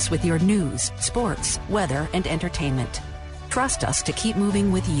trusted us with your news, sports, weather, and entertainment. Trust us to keep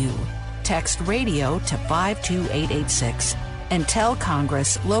moving with you. Text radio to 52886 and tell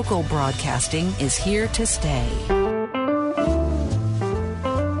Congress local broadcasting is here to stay.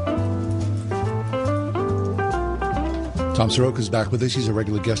 Tom Soroka is back with us. He's a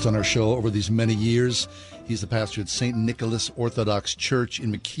regular guest on our show over these many years. He's the pastor at St. Nicholas Orthodox Church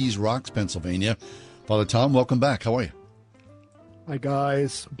in McKees Rocks, Pennsylvania. Father Tom, welcome back. How are you? Hi,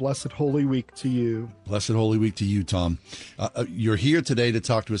 guys. Blessed Holy Week to you. Blessed Holy Week to you, Tom. You're here today to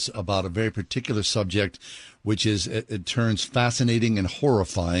talk to us about a very particular subject, which is, it turns fascinating and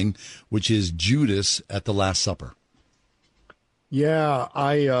horrifying, which is Judas at the Last Supper. Yeah,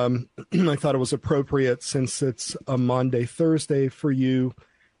 I thought it was appropriate since it's a Maundy, Thursday for you.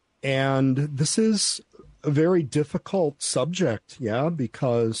 And this is a very difficult subject,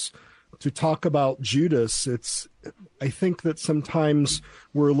 because to talk about Judas, I think that sometimes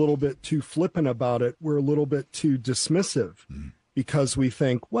we're a little bit too flippant about it. We're a little bit too dismissive because we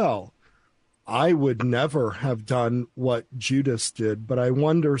think, well, I would never have done what Judas did. But I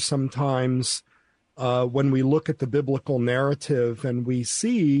wonder sometimes when we look at the biblical narrative and we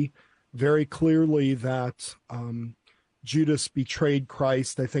see very clearly that Judas betrayed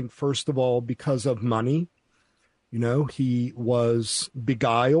Christ, I think, first of all, because of money. He was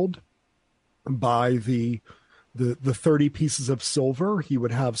beguiled by the 30 pieces of silver. He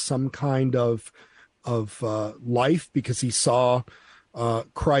would have some kind of life because he saw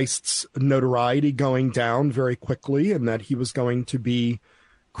Christ's notoriety going down very quickly and that he was going to be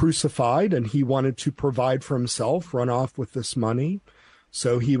crucified, and he wanted to provide for himself, run off with this money.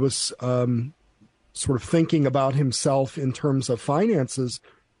 So he was sort of thinking about himself in terms of finances,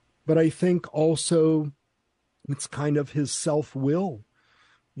 but I think also it's kind of his self-will.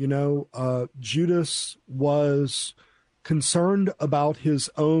 Judas was concerned about his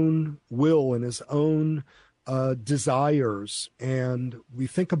own will and his own desires. And we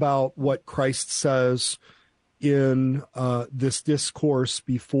think about what Christ says in this discourse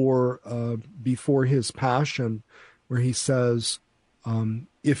before his passion, where he says,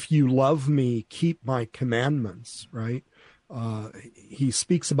 if you love me, keep my commandments, right? He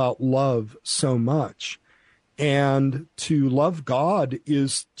speaks about love so much. And to love God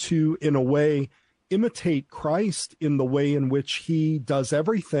is to, in a way, imitate Christ in the way in which he does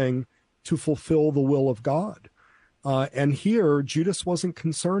everything to fulfill the will of God. And here, Judas wasn't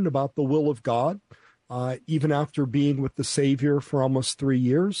concerned about the will of God. Even after being with the Savior for almost 3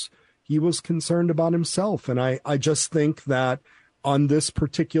 years, he was concerned about himself. And I just think that on this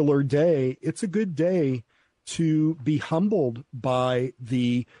particular day, it's a good day to be humbled by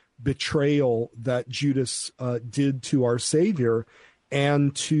the betrayal that Judas did to our Savior,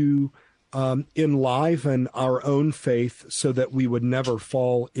 and to enliven our own faith so that we would never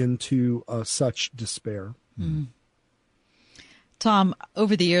fall into such despair. Mm. Tom,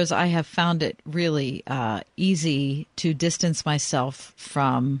 over the years, I have found it really easy to distance myself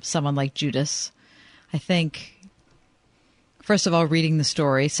from someone like Judas. I think, first of all, reading the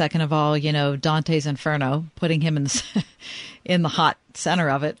story. Second of all, Dante's Inferno, putting him in the in the hot center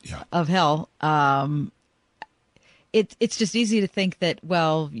of it, of hell. It's just easy to think that,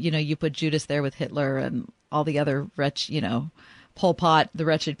 well, you put Judas there with Hitler and all the other Pol Pot, the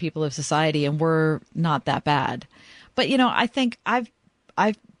wretched people of society, and we're not that bad. But, I think I've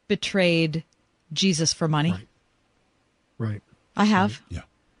betrayed Jesus for money. Right. I have. Yeah.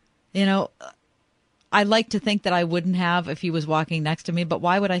 I like to think that I wouldn't have if he was walking next to me, but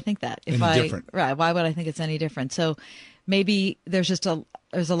why would I think that? Different. Right. Why would I think it's any different? So maybe there's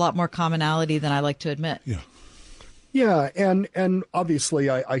a lot more commonality than I like to admit. Yeah. Yeah. And obviously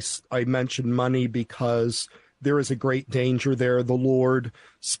I mentioned money because there is a great danger there. The Lord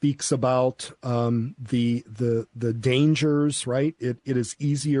speaks about the dangers, right? It is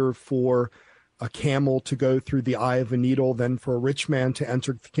easier for a camel to go through the eye of a needle than for a rich man to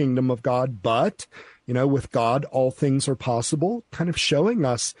enter the kingdom of God. But, with God, all things are possible, kind of showing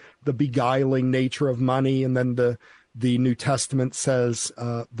us the beguiling nature of money. And then the New Testament says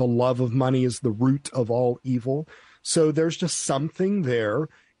the love of money is the root of all evil. So there's just something there.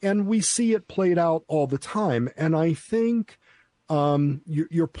 And we see it played out all the time. And I think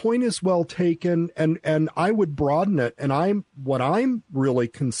your point is well taken. And I would broaden it. And what I'm really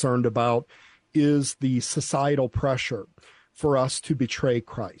concerned about is the societal pressure for us to betray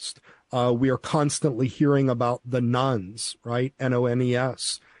Christ. We are constantly hearing about the nones, right?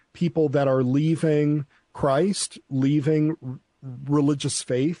 N-O-N-E-S, people that are leaving Christ, leaving religious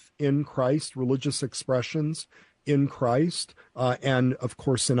faith in Christ, religious expressions in Christ, and of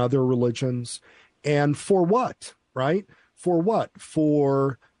course in other religions. And for what, right? For what?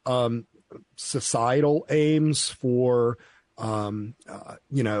 For societal aims, for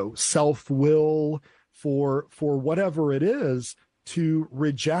self-will, for whatever it is, to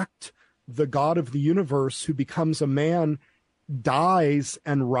reject the God of the universe who becomes a man, dies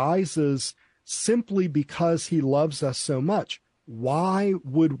and rises simply because he loves us so much. Why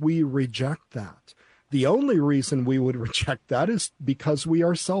would we reject that? The only reason we would reject that is because we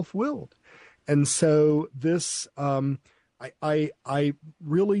are self-willed. And so this, I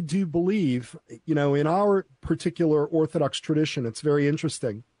really do believe, in our particular Orthodox tradition, it's very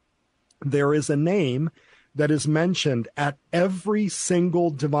interesting. There is a name that is mentioned at every single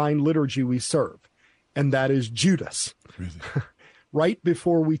divine liturgy we serve, and that is Judas. Really? Right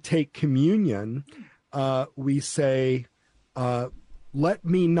before we take communion, we say, let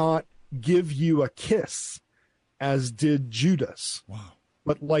me not give you a kiss as did Judas. Wow.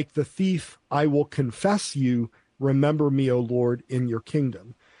 But like the thief, I will confess you. Remember me, O Lord, in your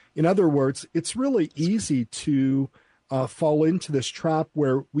kingdom. In other words, it's really easy to fall into this trap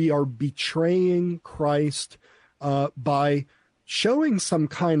where we are betraying Christ by showing some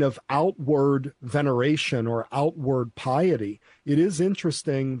kind of outward veneration or outward piety. It is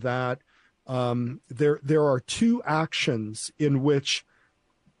interesting that there are two actions in which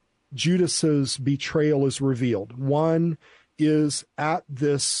Judas's betrayal is revealed. One is at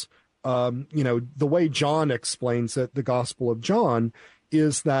this, the way John explains it, the Gospel of John,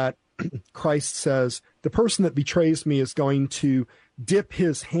 is that Christ says, the person that betrays me is going to dip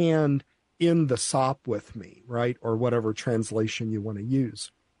his hand in the sop with me, right? Or whatever translation you want to use.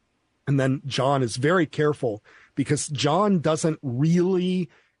 And then John is very careful because John doesn't really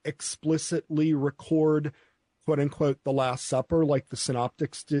explicitly record, quote unquote, the Last Supper like the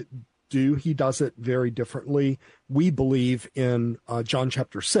synoptics do. He does it very differently, we believe, in John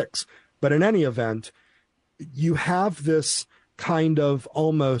chapter 6. But in any event, you have this kind of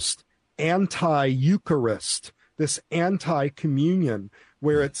almost anti-Eucharist, this anti-communion,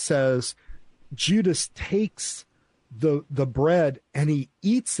 where it says Judas takes the bread and he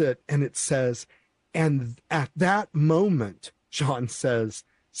eats it, and it says, and at that moment, John says,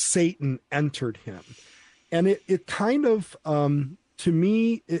 Satan entered him. And it kind of, to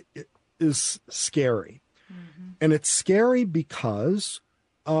me, it is scary. Mm-hmm. And it's scary because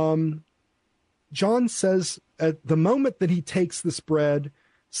John says at the moment that he takes this bread,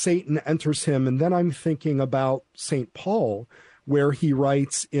 Satan enters him. And then I'm thinking about St. Paul, where he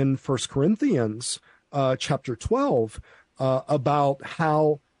writes in 1 Corinthians chapter 12 about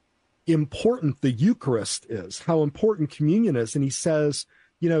how important the Eucharist is, how important communion is. And he says,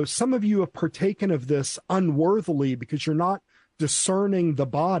 some of you have partaken of this unworthily because you're not discerning the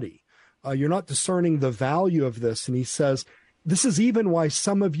body. You're not discerning the value of this. And he says, this is even why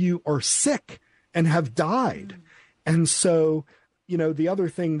some of you are sick and have died. And so, the other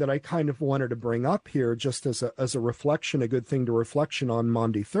thing that I kind of wanted to bring up here, just as a reflection, a good thing to reflection on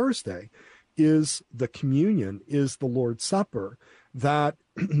Maundy Thursday, is the communion, is the Lord's Supper, that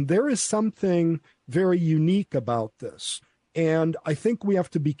there is something very unique about this. And I think we have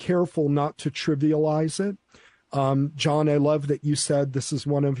to be careful not to trivialize it. John, I love that you said this is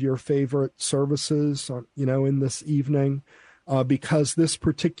one of your favorite services, in this evening, because this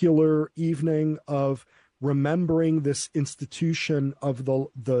particular evening of remembering this institution of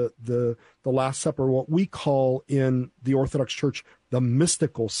the Last Supper, what we call in the Orthodox Church the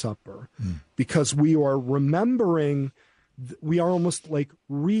mystical supper, because we are remembering, we are almost like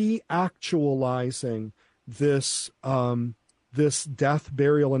reactualizing this this death,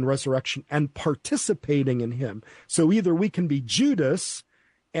 burial, and resurrection, and participating in him. So either we can be Judas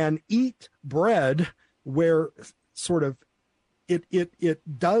and eat bread where sort of it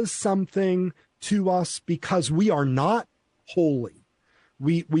does something to us because we are not holy.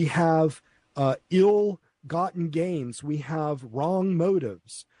 We have ill-gotten gains. We have wrong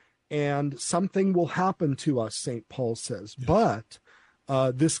motives, and something will happen to us, St. Paul says. Yes. But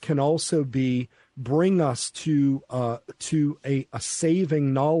this can also bring us to a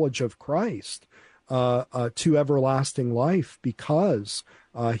saving knowledge of Christ, to everlasting life, because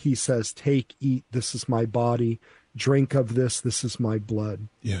he says, take, eat, this is my body, drink of this is my blood.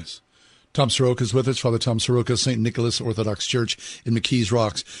 Yes. Tom Soroka is with us, Father Tom Soroka, St. Nicholas Orthodox Church in McKees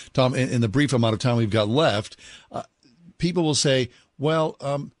Rocks. Tom, in the brief amount of time we've got left, people will say, well,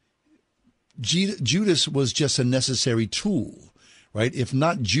 Judas was just a necessary tool, right? If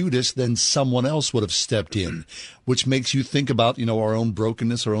not Judas, then someone else would have stepped in, which makes you think about, our own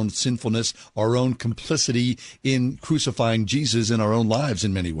brokenness, our own sinfulness, our own complicity in crucifying Jesus in our own lives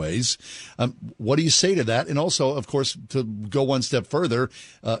in many ways. What do you say to that? And also, of course, to go one step further,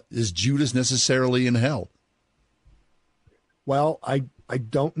 is Judas necessarily in hell? Well, I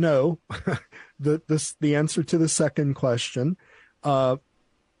don't know the answer to the second question. I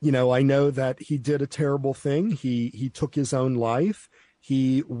know that he did a terrible thing. He took his own life.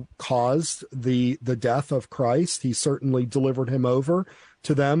 He caused the death of Christ. He certainly delivered him over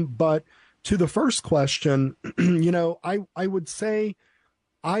to them. But to the first question, I would say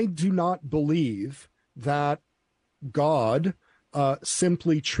I do not believe that God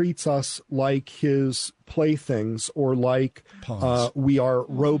simply treats us like his playthings, or like we are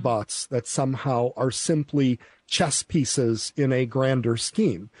robots that somehow are simply chess pieces in a grander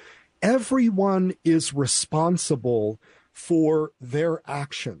scheme. Everyone is responsible for their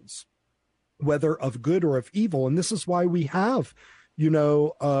actions, whether of good or of evil. And this is why we have,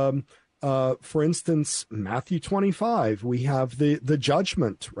 for instance, Matthew 25, we have the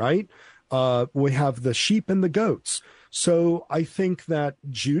judgment, right? We have the sheep and the goats. So I think that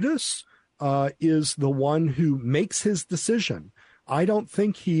Judas is the one who makes his decision. I don't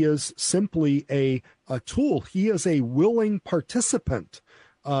think he is simply a tool. He is a willing participant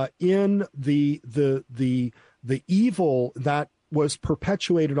in the evil that was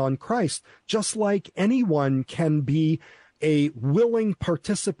perpetuated on Christ, just like anyone can be a willing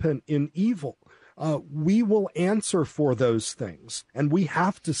participant in evil. We will answer for those things, and we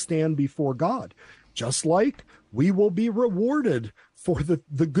have to stand before God, just like we will be rewarded for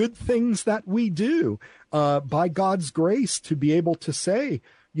the good things that we do by God's grace, to be able to say,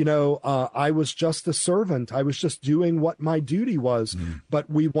 I was just a servant. I was just doing what my duty was. But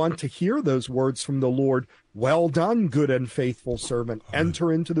we want to hear those words from the Lord. Well done, good and faithful servant.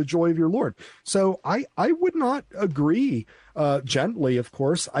 Enter into the joy of your Lord. So I would not agree, gently, of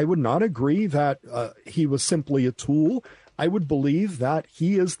course, I would not agree that he was simply a tool. I would believe that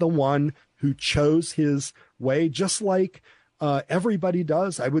he is the one who chose his way, just like everybody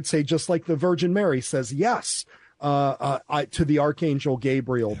does. I would say, just like the Virgin Mary says yes to the Archangel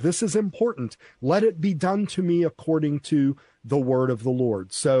Gabriel. This is important. Let it be done to me according to the word of the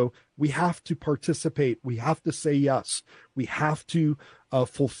Lord. So we have to participate. We have to say yes. We have to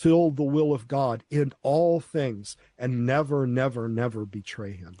fulfill the will of God in all things, and never, never, never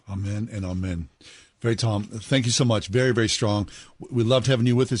betray him. Amen and amen. Very, Tom, thank you so much. Very, very strong. We loved having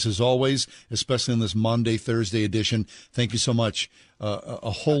you with us as always, especially in this Maundy Thursday edition. Thank you so much. A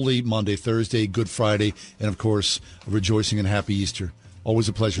holy Maundy Thursday, Good Friday, and of course, a rejoicing and happy Easter. Always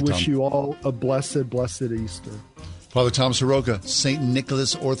a pleasure, Tom. Wish you all a blessed Easter. Father Tom Soroka, St.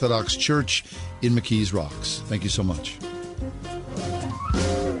 Nicholas Orthodox Church in McKees Rocks. Thank you so much.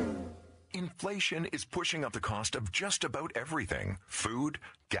 Inflation is pushing up the cost of just about everything: food,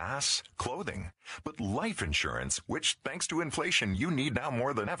 gas, clothing. But life insurance, which thanks to inflation you need now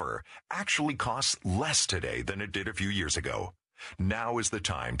more than ever, actually costs less today than it did a few years ago. Now is the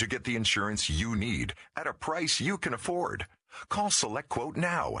time to get the insurance you need at a price you can afford. Call SelectQuote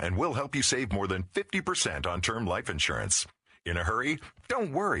now and we'll help you save more than 50% on term life insurance. In a hurry?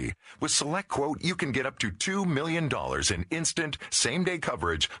 Don't worry. With SelectQuote, you can get up to $2 million in instant, same-day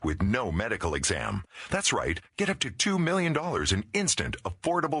coverage with no medical exam. That's right. Get up to $2 million in instant,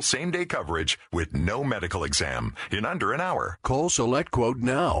 affordable same-day coverage with no medical exam in under an hour. Call SelectQuote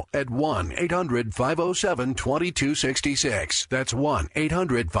now at 1-800-507-2266. That's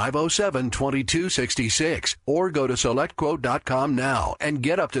 1-800-507-2266. Or go to SelectQuote.com now and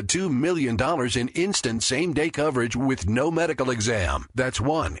get up to $2 million in instant same-day coverage with no medical exam. That's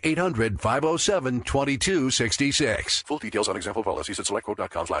 1-800-507-2266. Full details on example policies at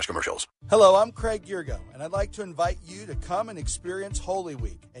SelectQuote.com/commercials. Hello, I'm Craig Girgo, and I'd like to invite you to come and experience Holy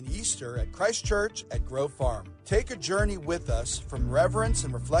Week and Easter at Christ Church at Grove Farm. Take a journey with us from reverence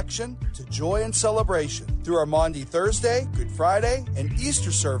and reflection to joy and celebration through our Maundy Thursday, Good Friday, and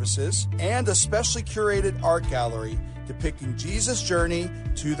Easter services, and a specially curated art gallery depicting Jesus' journey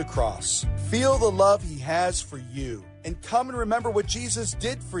to the cross. Feel the love he has for you, and come and remember what Jesus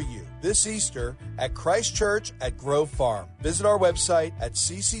did for you this Easter at Christ Church at Grove Farm. Visit our website at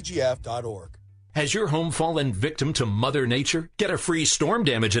ccgf.org. Has your home fallen victim to Mother Nature? Get a free storm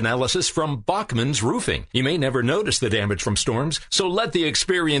damage analysis from Bachman's Roofing. You may never notice the damage from storms, so let the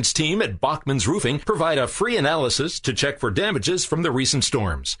experienced team at Bachman's Roofing provide a free analysis to check for damages from the recent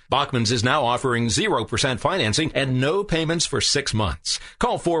storms. Bachman's is now offering 0% financing and no payments for 6 months.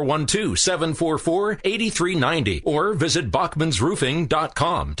 Call 412-744-8390 or visit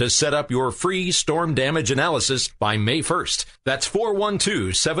bachmansroofing.com to set up your free storm damage analysis by May 1st. That's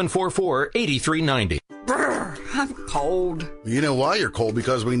 412-744-8390. Brr, I'm cold. You know why you're cold?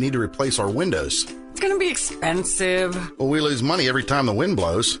 Because we need to replace our windows. It's going to be expensive. Well, we lose money every time the wind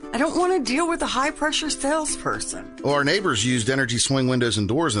blows. I don't want to deal with a high-pressure salesperson. Well, our neighbors used Energy Swing windows and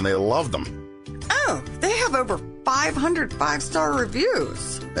doors, and they loved them. Oh, they have over 500 five-star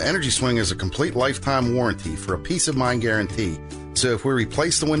reviews. The Energy Swing is a complete lifetime warranty for a peace of mind guarantee. So if we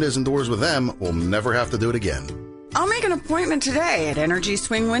replace the windows and doors with them, we'll never have to do it again. I'll make an appointment today at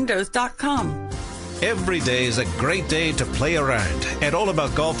EnergySwingWindows.com. Every day is a great day to play around at All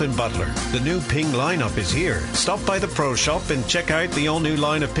About Golf in Butler. The new Ping lineup is here. Stop by the Pro Shop and check out the all-new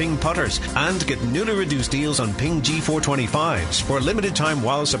line of Ping putters and get newly reduced deals on Ping G425s for a limited time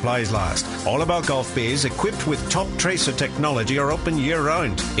while supplies last. All About Golf bays equipped with top tracer technology are open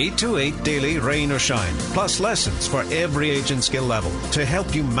year-round. 8 to 8 daily, rain or shine. Plus lessons for every age and skill level to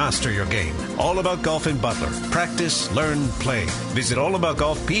help you master your game. All About Golf in Butler. Practice, learn, play. Visit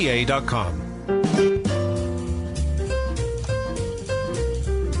allaboutgolfpa.com.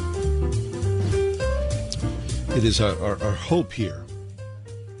 It is our hope here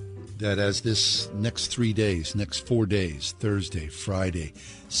that as this next 3 days, next 4 days, Thursday, Friday,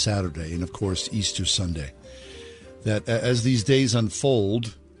 Saturday, and of course Easter Sunday, that as these days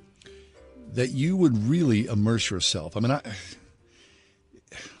unfold, that you would really immerse yourself. I mean,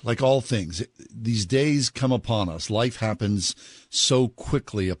 like all things, these days come upon us. Life happens so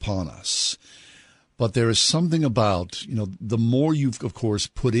quickly upon us. But there is something about, the more you've, of course,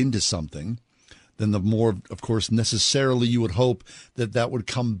 put into something, then the more, of course, necessarily you would hope that would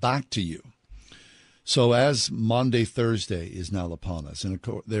come back to you. So as Maundy Thursday is now upon us, and of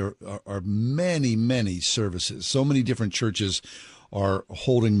course, there are many, many services. So many different churches are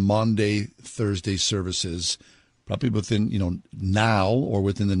holding Maundy Thursday services, probably within, now or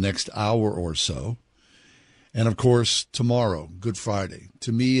within the next hour or so. And of course, tomorrow, Good Friday.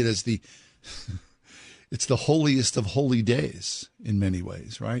 To me, it is it's the holiest of holy days in many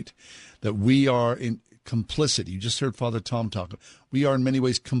ways, right? That we are complicit. You just heard Father Tom talk. We are in many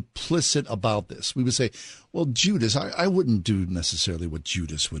ways complicit about this. We would say, well, Judas, I wouldn't do necessarily what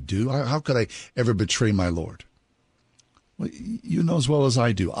Judas would do. How could I ever betray my Lord? Well, you know as well as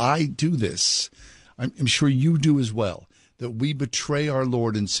I do. I do this. I'm sure you do as well, that we betray our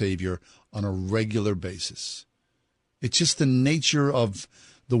Lord and Savior on a regular basis. It's just the nature of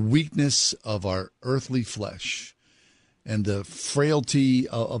the weakness of our earthly flesh and the frailty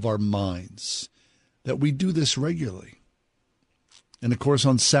of our minds, that we do this regularly. And of course,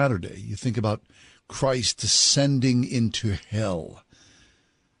 on Saturday, you think about Christ descending into hell.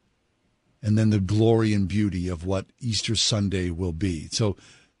 and then the glory and beauty of what Easter Sunday will be. So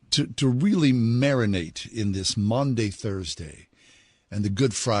to really marinate in this Maundy Thursday and the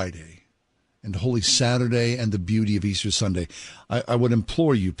Good Friday and Holy Saturday and the beauty of Easter Sunday, I would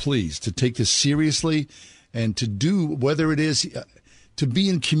implore you, please, to take this seriously and to do, whether it is to be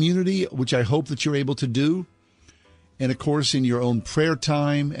in community, which I hope that you're able to do, and of course in your own prayer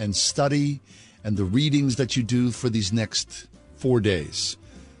time and study and the readings that you do for these next 4 days,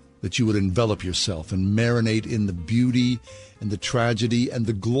 that you would envelop yourself and marinate in the beauty and the tragedy and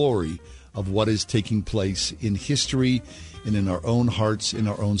the glory of what is taking place in history and in our own hearts, in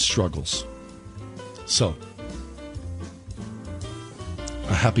our own struggles. So,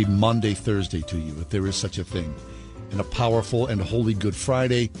 a happy Maundy Thursday to you, if there is such a thing, and a powerful and holy Good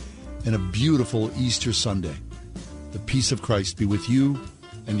Friday, and a beautiful Easter Sunday. The peace of Christ be with you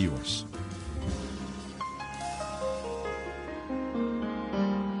and yours.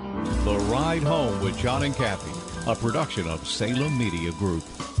 The Ride Home with John and Kathy, a production of Salem Media Group.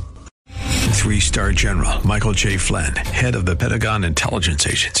 3-star General Michael J. Flynn, head of the Pentagon Intelligence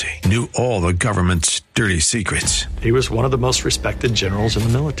Agency, knew all the government's dirty secrets. He was one of the most respected generals in the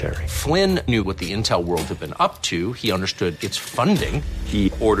military. Flynn knew what the intel world had been up to. He understood its funding.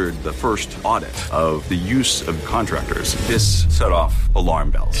 He ordered the first audit of the use of contractors. This set off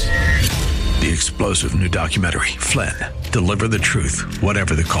alarm bells. The explosive new documentary, Flynn, Deliver the Truth,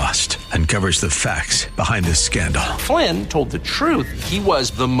 Whatever the Cost, uncovers the facts behind this scandal. Flynn told the truth. He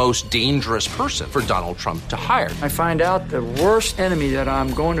was the most dangerous person for Donald Trump to hire. I find out the worst enemy that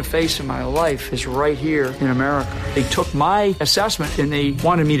I'm going to face in my life is right here in America. They took my assessment and they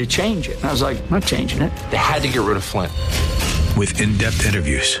wanted me to change it. And I was like, I'm not changing it. They had to get rid of Flynn. With in-depth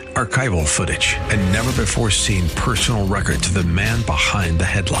interviews, archival footage, and never-before-seen personal records of the man behind the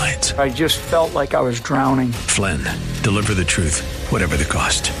headlines. I just felt like I was drowning. Flynn, Deliver the Truth, Whatever the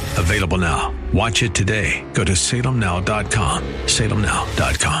Cost. Available now. Watch it today. Go to salemnow.com.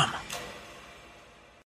 salemnow.com.